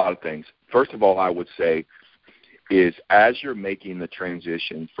 There's a lot of things. First of all, I would say is as you're making the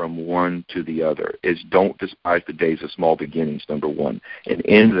transition from one to the other, is don't despise the days of small beginnings, number one. And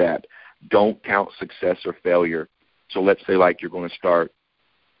in that, don't count success or failure. So let's say like you're going to start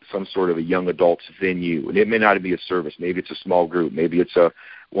some sort of a young adults venue, and it may not be a service. Maybe it's a small group. Maybe it's a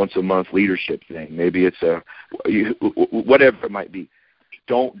once-a-month leadership thing. Maybe it's whatever it might be.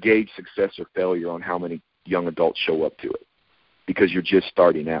 Don't gauge success or failure on how many young adults show up to it, because you're just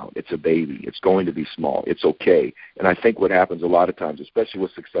starting out. It's a baby. It's going to be small. It's okay. And I think what happens a lot of times, especially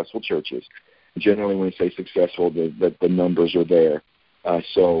with successful churches, generally when you say successful, the numbers are there.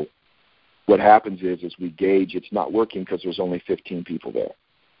 So what happens is we gauge it's not working because there's only 15 people there.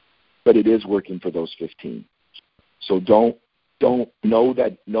 But it is working for those 15. So don't know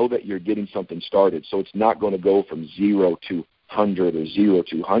that you're getting something started. So it's not going to go from 0 to 100 or 0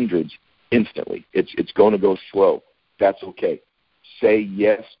 to hundreds instantly. It's going to go slow. That's okay. Say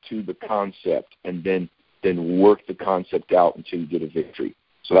yes to the concept and then work the concept out until you get a victory.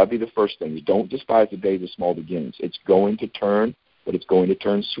 So that'd be the first thing. Don't despise the days of small beginnings. It's going to turn, but it's going to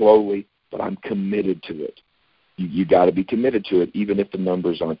turn slowly, but I'm committed to it. You got to be committed to it, even if the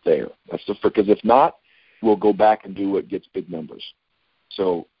numbers aren't there. Because if not, we'll go back and do what gets big numbers.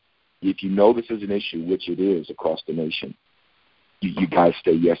 So if you know this is an issue, which it is across the nation, you guys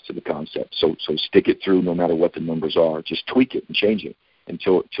say yes to the concept. So stick it through no matter what the numbers are. Just tweak it and change it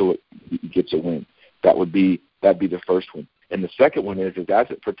until it gets a win. That'd be the first one. And the second one is as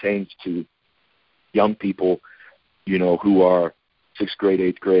it pertains to young people, who are 6th grade,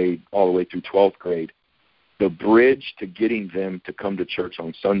 8th grade, all the way through 12th grade, the bridge to getting them to come to church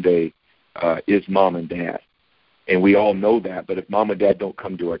on Sunday is mom and dad. And we all know that, but if mom and dad don't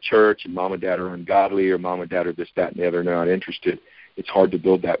come to our church and mom and dad are ungodly or mom and dad are this, that, and the other and they're not interested, it's hard to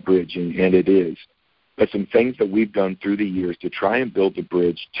build that bridge, and it is. But some things that we've done through the years to try and build the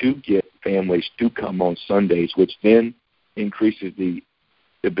bridge to get families to come on Sundays, which then increases the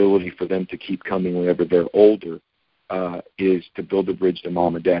ability for them to keep coming whenever they're older, is to build a bridge to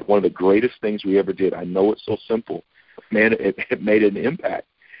mom and dad. One of the greatest things we ever did, I know it's so simple, man, it made an impact,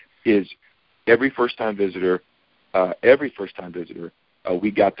 is every first-time visitor,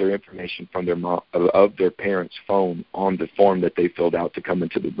 we got their information from their mom, of their parents' phone on the form that they filled out to come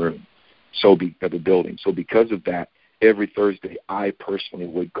into the room, the building. So because of that, every Thursday I personally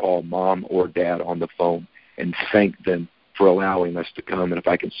would call mom or dad on the phone and thank them for allowing us to come. And if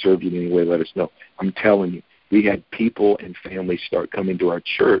I can serve you in any way, let us know. I'm telling you, we had people and families start coming to our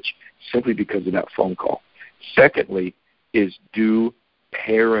church simply because of that phone call. Secondly is do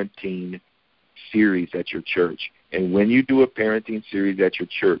parenting series at your church. And when you do a parenting series at your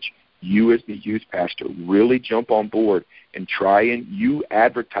church, you as the youth pastor really jump on board and try and you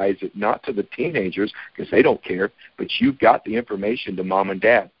advertise it not to the teenagers because they don't care, but you've got the information to mom and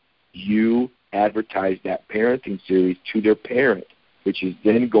dad. You advertise that parenting series to their parent, which is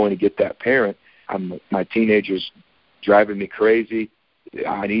then going to get that parent, my teenager's driving me crazy,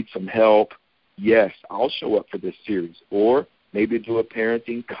 I need some help. Yes, I'll show up for this series. Or maybe do a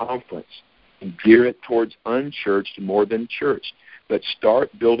parenting conference and gear it towards unchurched more than church. But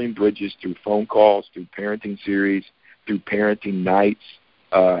start building bridges through phone calls, through parenting series, through parenting nights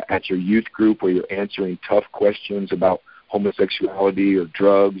at your youth group where you're answering tough questions about homosexuality or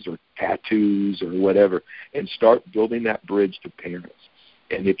drugs or tattoos or whatever, and start building that bridge to parents.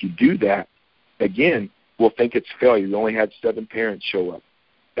 And if you do that, again, we'll think it's failure. You only had 7 parents show up.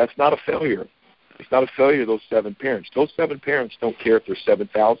 That's not a failure. It's not a failure of those 7 parents. Those 7 parents don't care if there's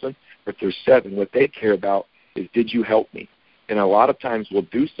 7,000 or if there's 7. What they care about is, did you help me? And a lot of times we'll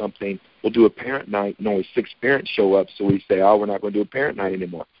do something, we'll do a parent night, and only 6 parents show up, so we say, oh, we're not going to do a parent night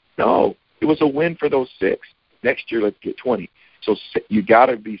anymore. No, it was a win for those 6. Next year, let's get 20. So you got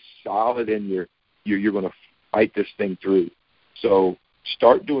to be solid in you're going to fight this thing through. So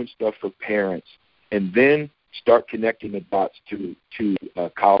start doing stuff for parents, and then start connecting the dots to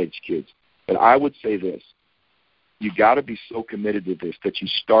college kids. But I would say this, you got to be so committed to this that you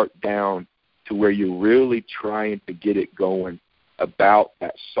start down to where you're really trying to get it going about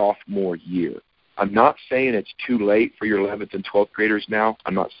that sophomore year. I'm not saying it's too late for your 11th and 12th graders now.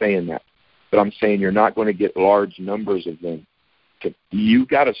 I'm not saying that. But I'm saying you're not going to get large numbers of them. You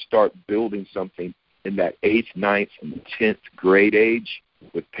got to start building something in that 8th, 9th, and 10th grade age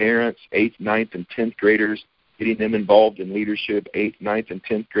with parents, 8th, 9th, and 10th graders, getting them involved in leadership, 8th, 9th, and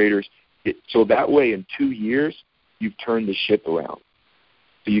 10th graders. So that way in 2 years, you've turned the ship around.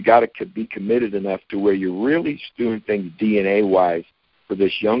 So you got to be committed enough to where you're really doing things DNA-wise for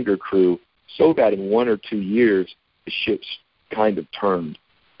this younger crew so that in 1 or 2 years, the ship's kind of turned.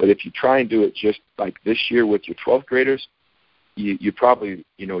 But if you try and do it just like this year with your 12th graders, you probably,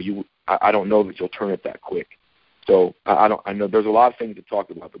 I don't know that you'll turn it that quick. So I know there's a lot of things to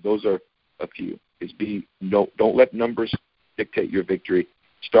talk about, but those are a few. Don't let numbers dictate your victory.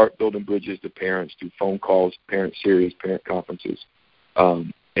 Start building bridges to parents through phone calls, parent series, parent conferences.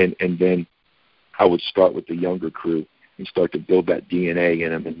 And then I would start with the younger crew and start to build that DNA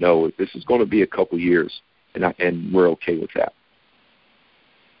in them and know this is going to be a couple years, and we're okay with that.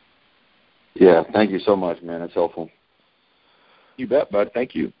 Yeah, thank you so much, man. That's helpful. You bet, bud.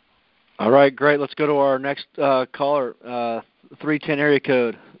 Thank you. All right, great. Let's go to our next caller, 310 area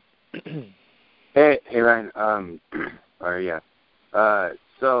code. Hey, Ryan.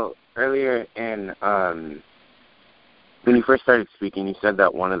 So earlier when you first started speaking, you said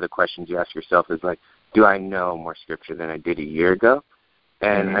that one of the questions you ask yourself is like, do I know more scripture than I did a year ago?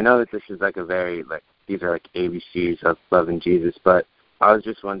 And I know that this is like these are like ABCs of loving Jesus, but I was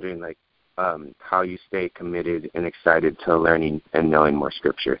just wondering how you stay committed and excited to learning and knowing more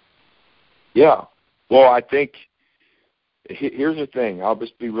scripture. Yeah. Well, I think here's the thing. I'll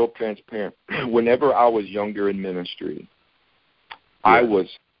just be real transparent. Whenever I was younger in ministry, I was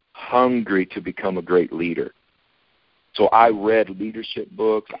hungry to become a great leader. So I read leadership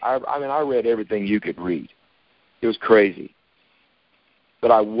books. I read everything you could read. It was crazy.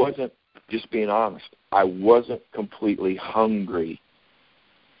 But I wasn't, just being honest, I wasn't completely hungry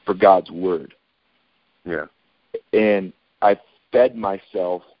for God's word. Yeah. And I fed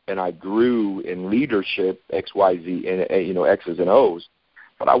myself and I grew in leadership, XYZ, and X's and O's,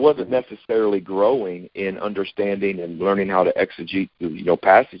 but I wasn't necessarily growing in understanding and learning how to exegete,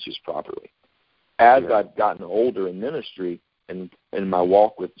 passages properly. as I've gotten older in ministry and in my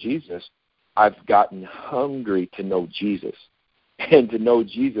walk with Jesus, I've gotten hungry to know Jesus. And to know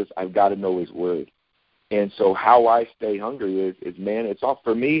Jesus, I've got to know his word. And so how I stay hungry is man, it's all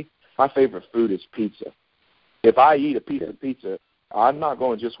for me. My favorite food is pizza. If I eat a piece of pizza, I'm not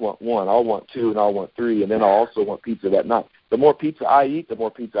going to just want one. I'll want two, and I'll want three, and then I'll also want pizza that night. The more pizza I eat, the more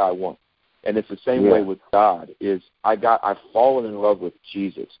pizza I want. And it's the same way with God. I've fallen in love with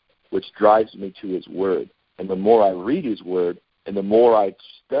Jesus, which drives me to his word. And the more I read his word, and the more I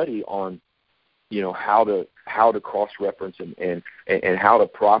study on, how to cross-reference and how to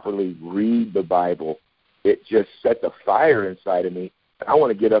properly read the Bible, it just sets a fire inside of me. And I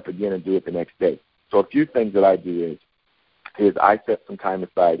want to get up again and do it the next day. So a few things that I do is I set some time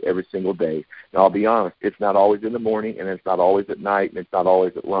aside every single day. Now, I'll be honest, it's not always in the morning, and it's not always at night, and it's not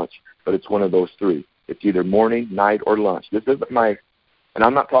always at lunch, but it's one of those three. It's either morning, night, or lunch. This isn't and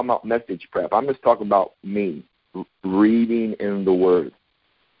I'm not talking about message prep. I'm just talking about me reading in the Word.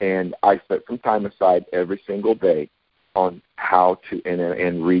 And I set some time aside every single day on how to,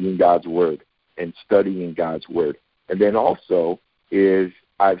 and reading God's Word and studying God's Word. And then also is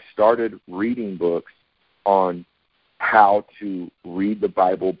I've started reading books on how to read the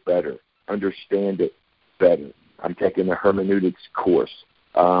Bible better, understand it better. I'm taking a hermeneutics course.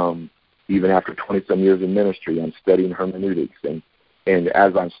 Even after 20-some years in ministry, I'm studying hermeneutics. And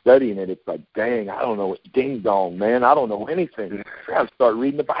as I'm studying it, it's like, dang, I don't know, ding dong, man, I don't know anything. I have to start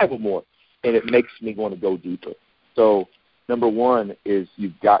reading the Bible more. And it makes me want to go deeper. So number one is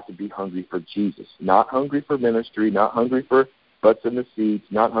you've got to be hungry for Jesus, not hungry for ministry, not hungry for butts in the seats,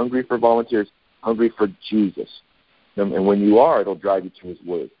 not hungry for volunteers, hungry for Jesus. And when you are, it'll drive you to his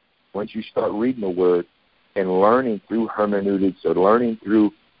word. Once you start reading the word and learning through hermeneutics or learning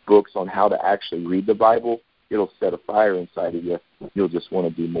through books on how to actually read the Bible, it'll set a fire inside of you. You'll just want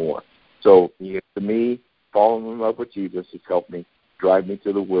to do more. So to me, falling in love with Jesus has helped me, drive me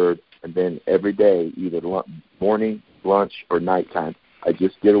to the word, and then every day, either morning, lunch, or nighttime, I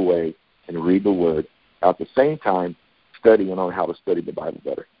just get away and read the word. At the same time, studying on how to study the Bible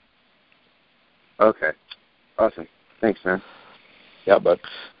better. Okay. Awesome. Thanks, man. Yeah, bud.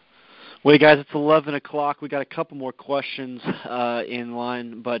 Well, guys, it's 11 o'clock. We got a couple more questions in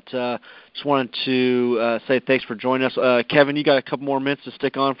line, but just wanted to say thanks for joining us. Kevin, you got a couple more minutes to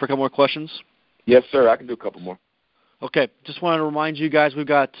stick on for a couple more questions? Yes, sir. I can do a couple more. Okay. Just wanted to remind you guys we've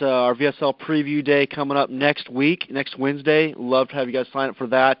got our VSL Preview Day coming up next week, next Wednesday. Love to have you guys sign up for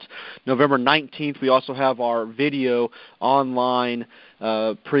that. November 19th, we also have our video online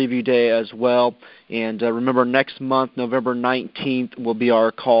preview day as well. And remember, next month, November 19th, will be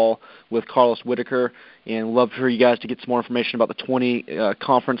our call with Carlos Whitaker. And love for you guys to get some more information about the 20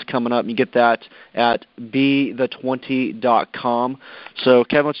 conference coming up. You get that at bethe20.com. So,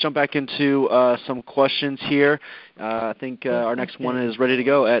 Kevin, let's jump back into some questions here. I think our next one is ready to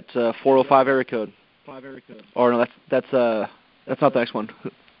go at 405 area code. Or no, that's not the next one.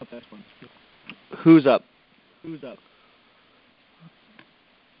 Who's up?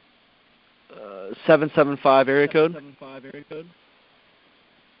 775 area code.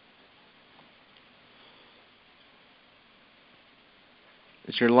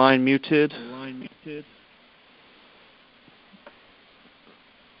 Is your line muted?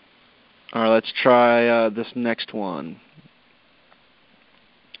 All right, let's try this next one.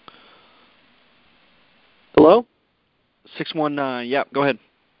 Hello? 619. Yep, go ahead.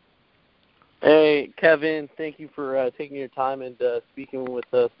 Hey, Kevin. Thank you for taking your time and speaking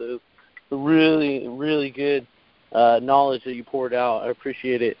with us. It was really, really good knowledge that you poured out. I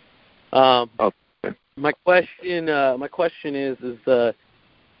appreciate it. My question is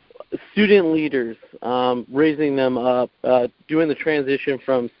student leaders, raising them up, doing the transition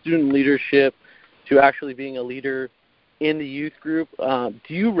from student leadership to actually being a leader in the youth group. Do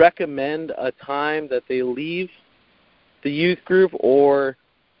you recommend a time that they leave the youth group, or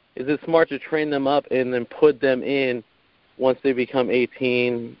is it smart to train them up and then put them in once they become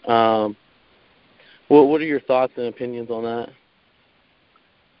 18? What are your thoughts and opinions on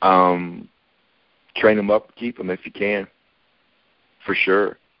that? Train them up, keep them if you can, for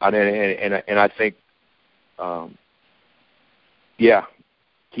sure. And I think,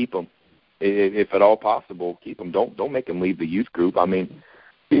 keep them if at all possible. Keep them. Don't make them leave the youth group. I mean,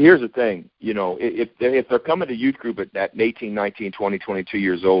 here's the thing. If they're coming to youth group at 18, 19, 20, 22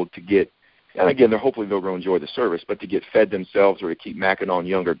 years old to get, and again, hopefully they'll go enjoy the service, but to get fed themselves or to keep macking on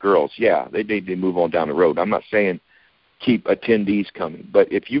younger girls, they need to move on down the road. I'm not saying keep attendees coming, but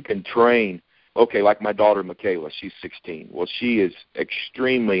if you can train. Okay, like my daughter, Michaela, she's 16. Well, she is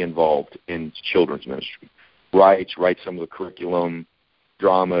extremely involved in children's ministry. Writes some of the curriculum,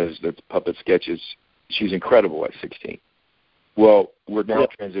 dramas, the puppet sketches. She's incredible at 16. Well, we're now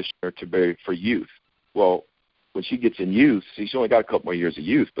transitioning her to for youth. Well, when she gets in youth, she's only got a couple more years of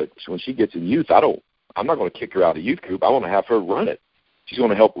youth, but when she gets in youth, I'm not going to kick her out of youth group. I want to have her run it. She's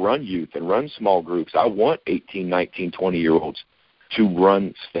going to help run youth and run small groups. I want 18, 19, 20-year-olds to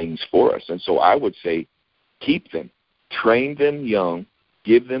run things for us. And so I would say keep them, train them young,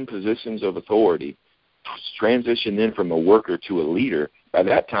 give them positions of authority, transition them from a worker to a leader. By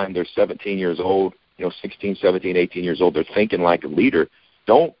that time, they're 17 years old, 16, 17, 18 years old. They're thinking like a leader.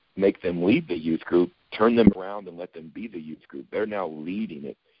 Don't make them lead the youth group. Turn them around and let them be the youth group. They're now leading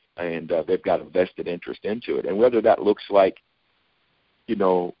it, and they've got a vested interest into it. And whether that looks like,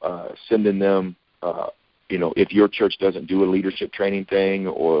 sending them, if your church doesn't do a leadership training thing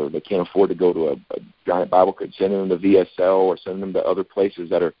or they can't afford to go to a giant Bible college, send them to VSL or send them to other places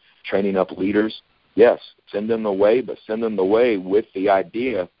that are training up leaders. Yes, send them away, but send them away with the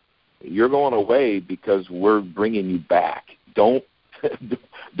idea you're going away because we're bringing you back. Don't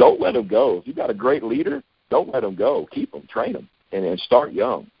let them go. If you've got a great leader, don't let them go. Keep them, train them, and start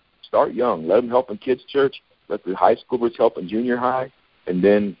young. Start young. Let them help in kids' church. Let the high schoolers help in junior high, and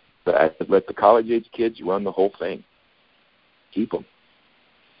then let the college-age kids run the whole thing. Keep them.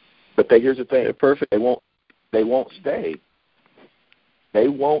 But here's the thing. They're perfect. They won't stay. They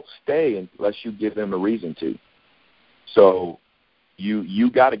won't stay unless you give them a reason to. So you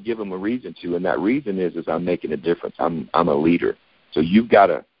got to give them a reason to, and that reason is I'm making a difference. I'm a leader. So you've got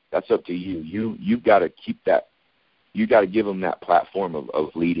to. That's up to you. You've got to keep that. You got to give them that platform of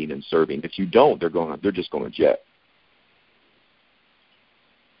leading and serving. If you don't, they're just going to jet.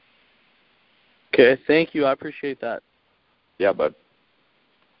 Okay, thank you. I appreciate that. Yeah, bud.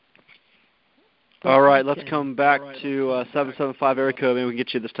 All right, let's come back to 775 area code. Maybe we can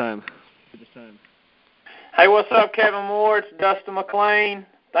get you this time. Hey, what's up, Kevin Moore? It's Dustin McLean.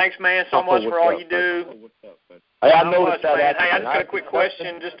 Thanks, man, so much for all you do. Hey, I noticed that. Man. Hey, I just got a quick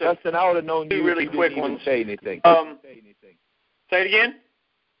question. Dustin, I would have known you really if you quick didn't even ones. say anything. Say it again?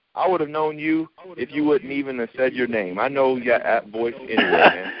 I would have known you if you wouldn't even have said your name. I know you got that voice anyway,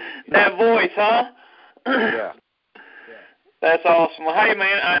 man. That voice, huh? Yeah. That's awesome. Well, hey,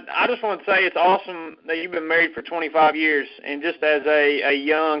 man, I just want to say it's awesome that you've been married for 25 years. And just as a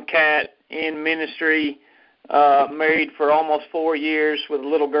young cat in ministry, married for almost 4 years with a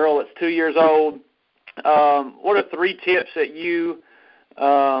little girl that's 2 years old, what are 3 tips that you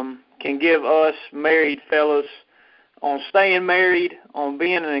can give us married fellas on staying married, on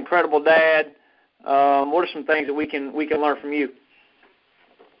being an incredible dad? What are some things that we can learn from you?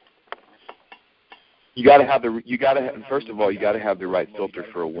 First of all, you got to have the right filter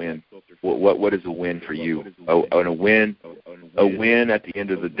for a win. What is a win for you? A win at the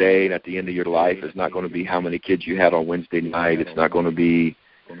end of the day and at the end of your life is not going to be how many kids you had on Wednesday night. It's not going to be,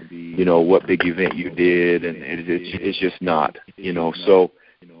 what big event you did, and it's just not. So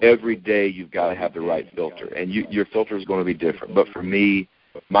every day you've got to have the right filter, and your filter is going to be different. But for me,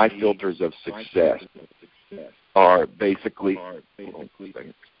 my filters of success are basically.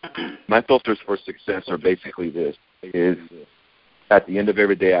 My filters for success are basically this: is at the end of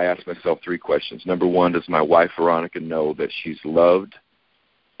every day I ask myself 3 questions. Number 1, does my wife Veronica know that she's loved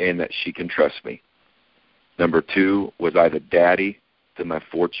and that she can trust me? Number 2, was I the daddy to my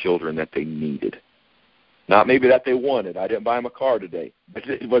 4 children that they needed? Not maybe that they wanted. I didn't buy them a car today, but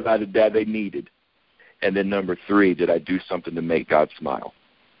was I the dad they needed? And then number 3, did I do something to make God smile?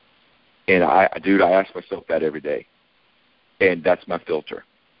 And I ask myself that every day, and that's my filter.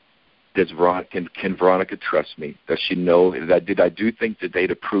 Can Veronica trust me? Does she know that? Did I do things today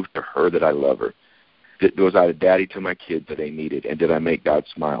to prove to her that I love her? Was I the daddy to my kids that they needed? And did I make God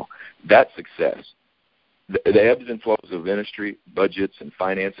smile? That's success. The ebbs and flows of ministry, budgets and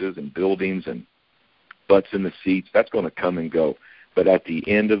finances and buildings and butts in the seats, that's going to come and go. But at the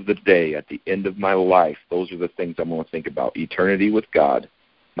end of the day, at the end of my life, those are the things I'm going to think about. Eternity with God,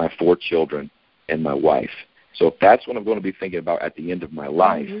 my 4 children, and my wife. So if that's what I'm going to be thinking about at the end of my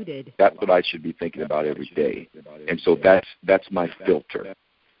life, that's what I should be thinking about every day. And so that's my filter.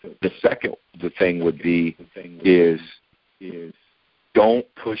 The second thing would be is don't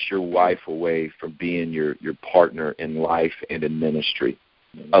push your wife away from being your partner in life and in ministry.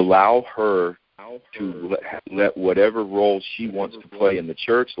 Allow her to let whatever role she wants to play in the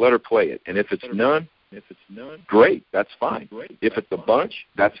church, let her play it. And if it's none, great, that's fine. If it's a bunch,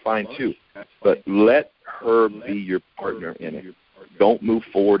 that's fine too. But let her be your partner in it. Don't move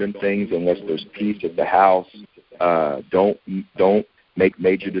forward in things unless there's peace at the house. Don't make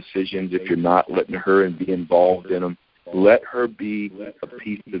major decisions if you're not letting her and be involved in them. Let her be a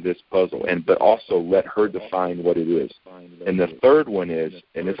piece of this puzzle, but also let her define what it is. And the third one is,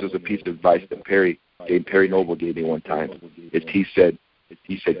 and this is a piece of advice that Perry Noble gave me one time, is he said,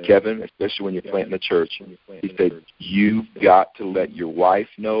 Kevin, especially when you're planting a church, he said, you've got to let your wife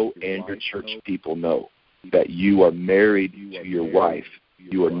know and your church people know that you are married to your wife.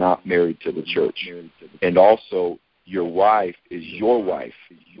 You are not married to the church. And also, your wife is your wife.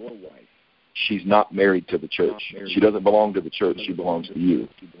 She's not married to the church. She doesn't belong to the church. She belongs to you.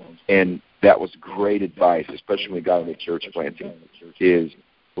 And that was great advice, especially when we got into church planting, is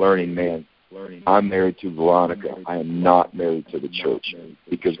learning, man, I'm married to Veronica. I am not married to the church.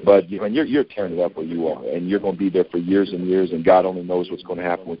 Because, Bud, you're tearing it up where you are, and you're going to be there for years and years, and God only knows what's going to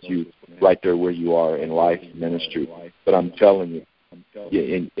happen with you right there where you are in life and ministry. But I'm telling you,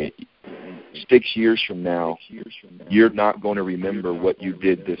 in 6 years from now, you're not going to remember what you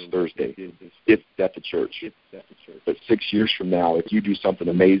did this Thursday, if at the church. But 6 years from now, if you do something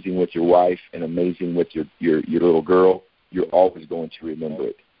amazing with your wife and amazing with your little girl, you're always going to remember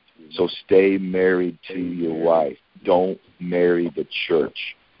it. So stay married to your wife. Don't marry the church.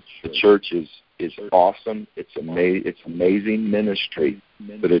 The church is awesome. It's amazing ministry,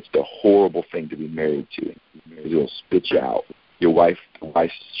 but it's the horrible thing to be married to. It'll spit you out. Your wife,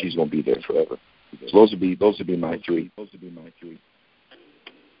 she's going to be there forever. So those would be my three.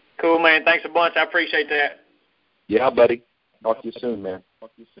 Cool, man. Thanks a bunch. I appreciate that. Yeah, buddy. Talk to you soon, man.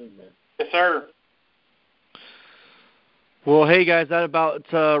 Yes, sir. Well, hey guys, that about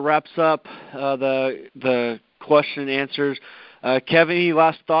wraps up the question and answers. Kevin, any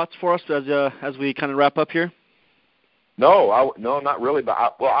last thoughts for us as we kind of wrap up here? No, not really. But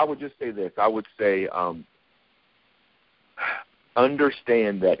I would just say this. I would say,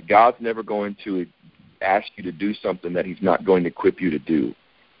 understand that God's never going to ask you to do something that He's not going to equip you to do.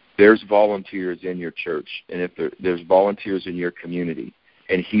 There's volunteers in your church, and if there's volunteers in your community,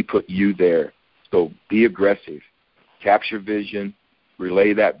 and He put you there, so be aggressive. Capture vision,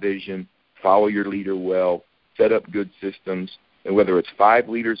 relay that vision, follow your leader well, set up good systems, and whether it's 5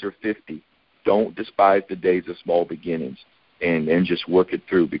 leaders or 50, don't despise the days of small beginnings, and just work it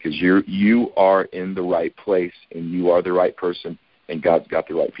through, because you are in the right place, and you are the right person, and God's got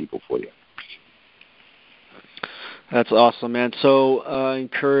the right people for you. That's awesome, man. So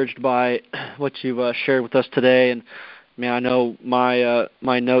encouraged by what you've shared with us today, and man, I know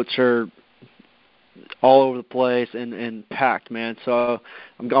my notes are all over the place and packed, man. So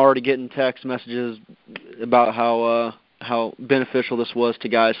I'm already getting text messages about how beneficial this was to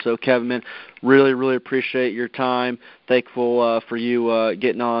guys. So Kevin, man, really, really appreciate your time. Thankful for you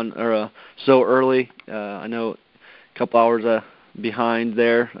getting on so early. I know a couple hours behind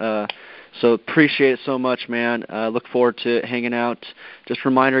there. So appreciate it so much, man. Look forward to hanging out. Just a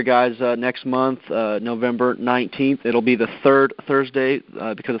reminder, guys, next month, November 19th, it'll be the third Thursday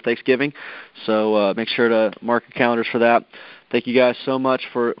because of Thanksgiving. So make sure to mark your calendars for that. Thank you guys so much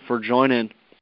for joining.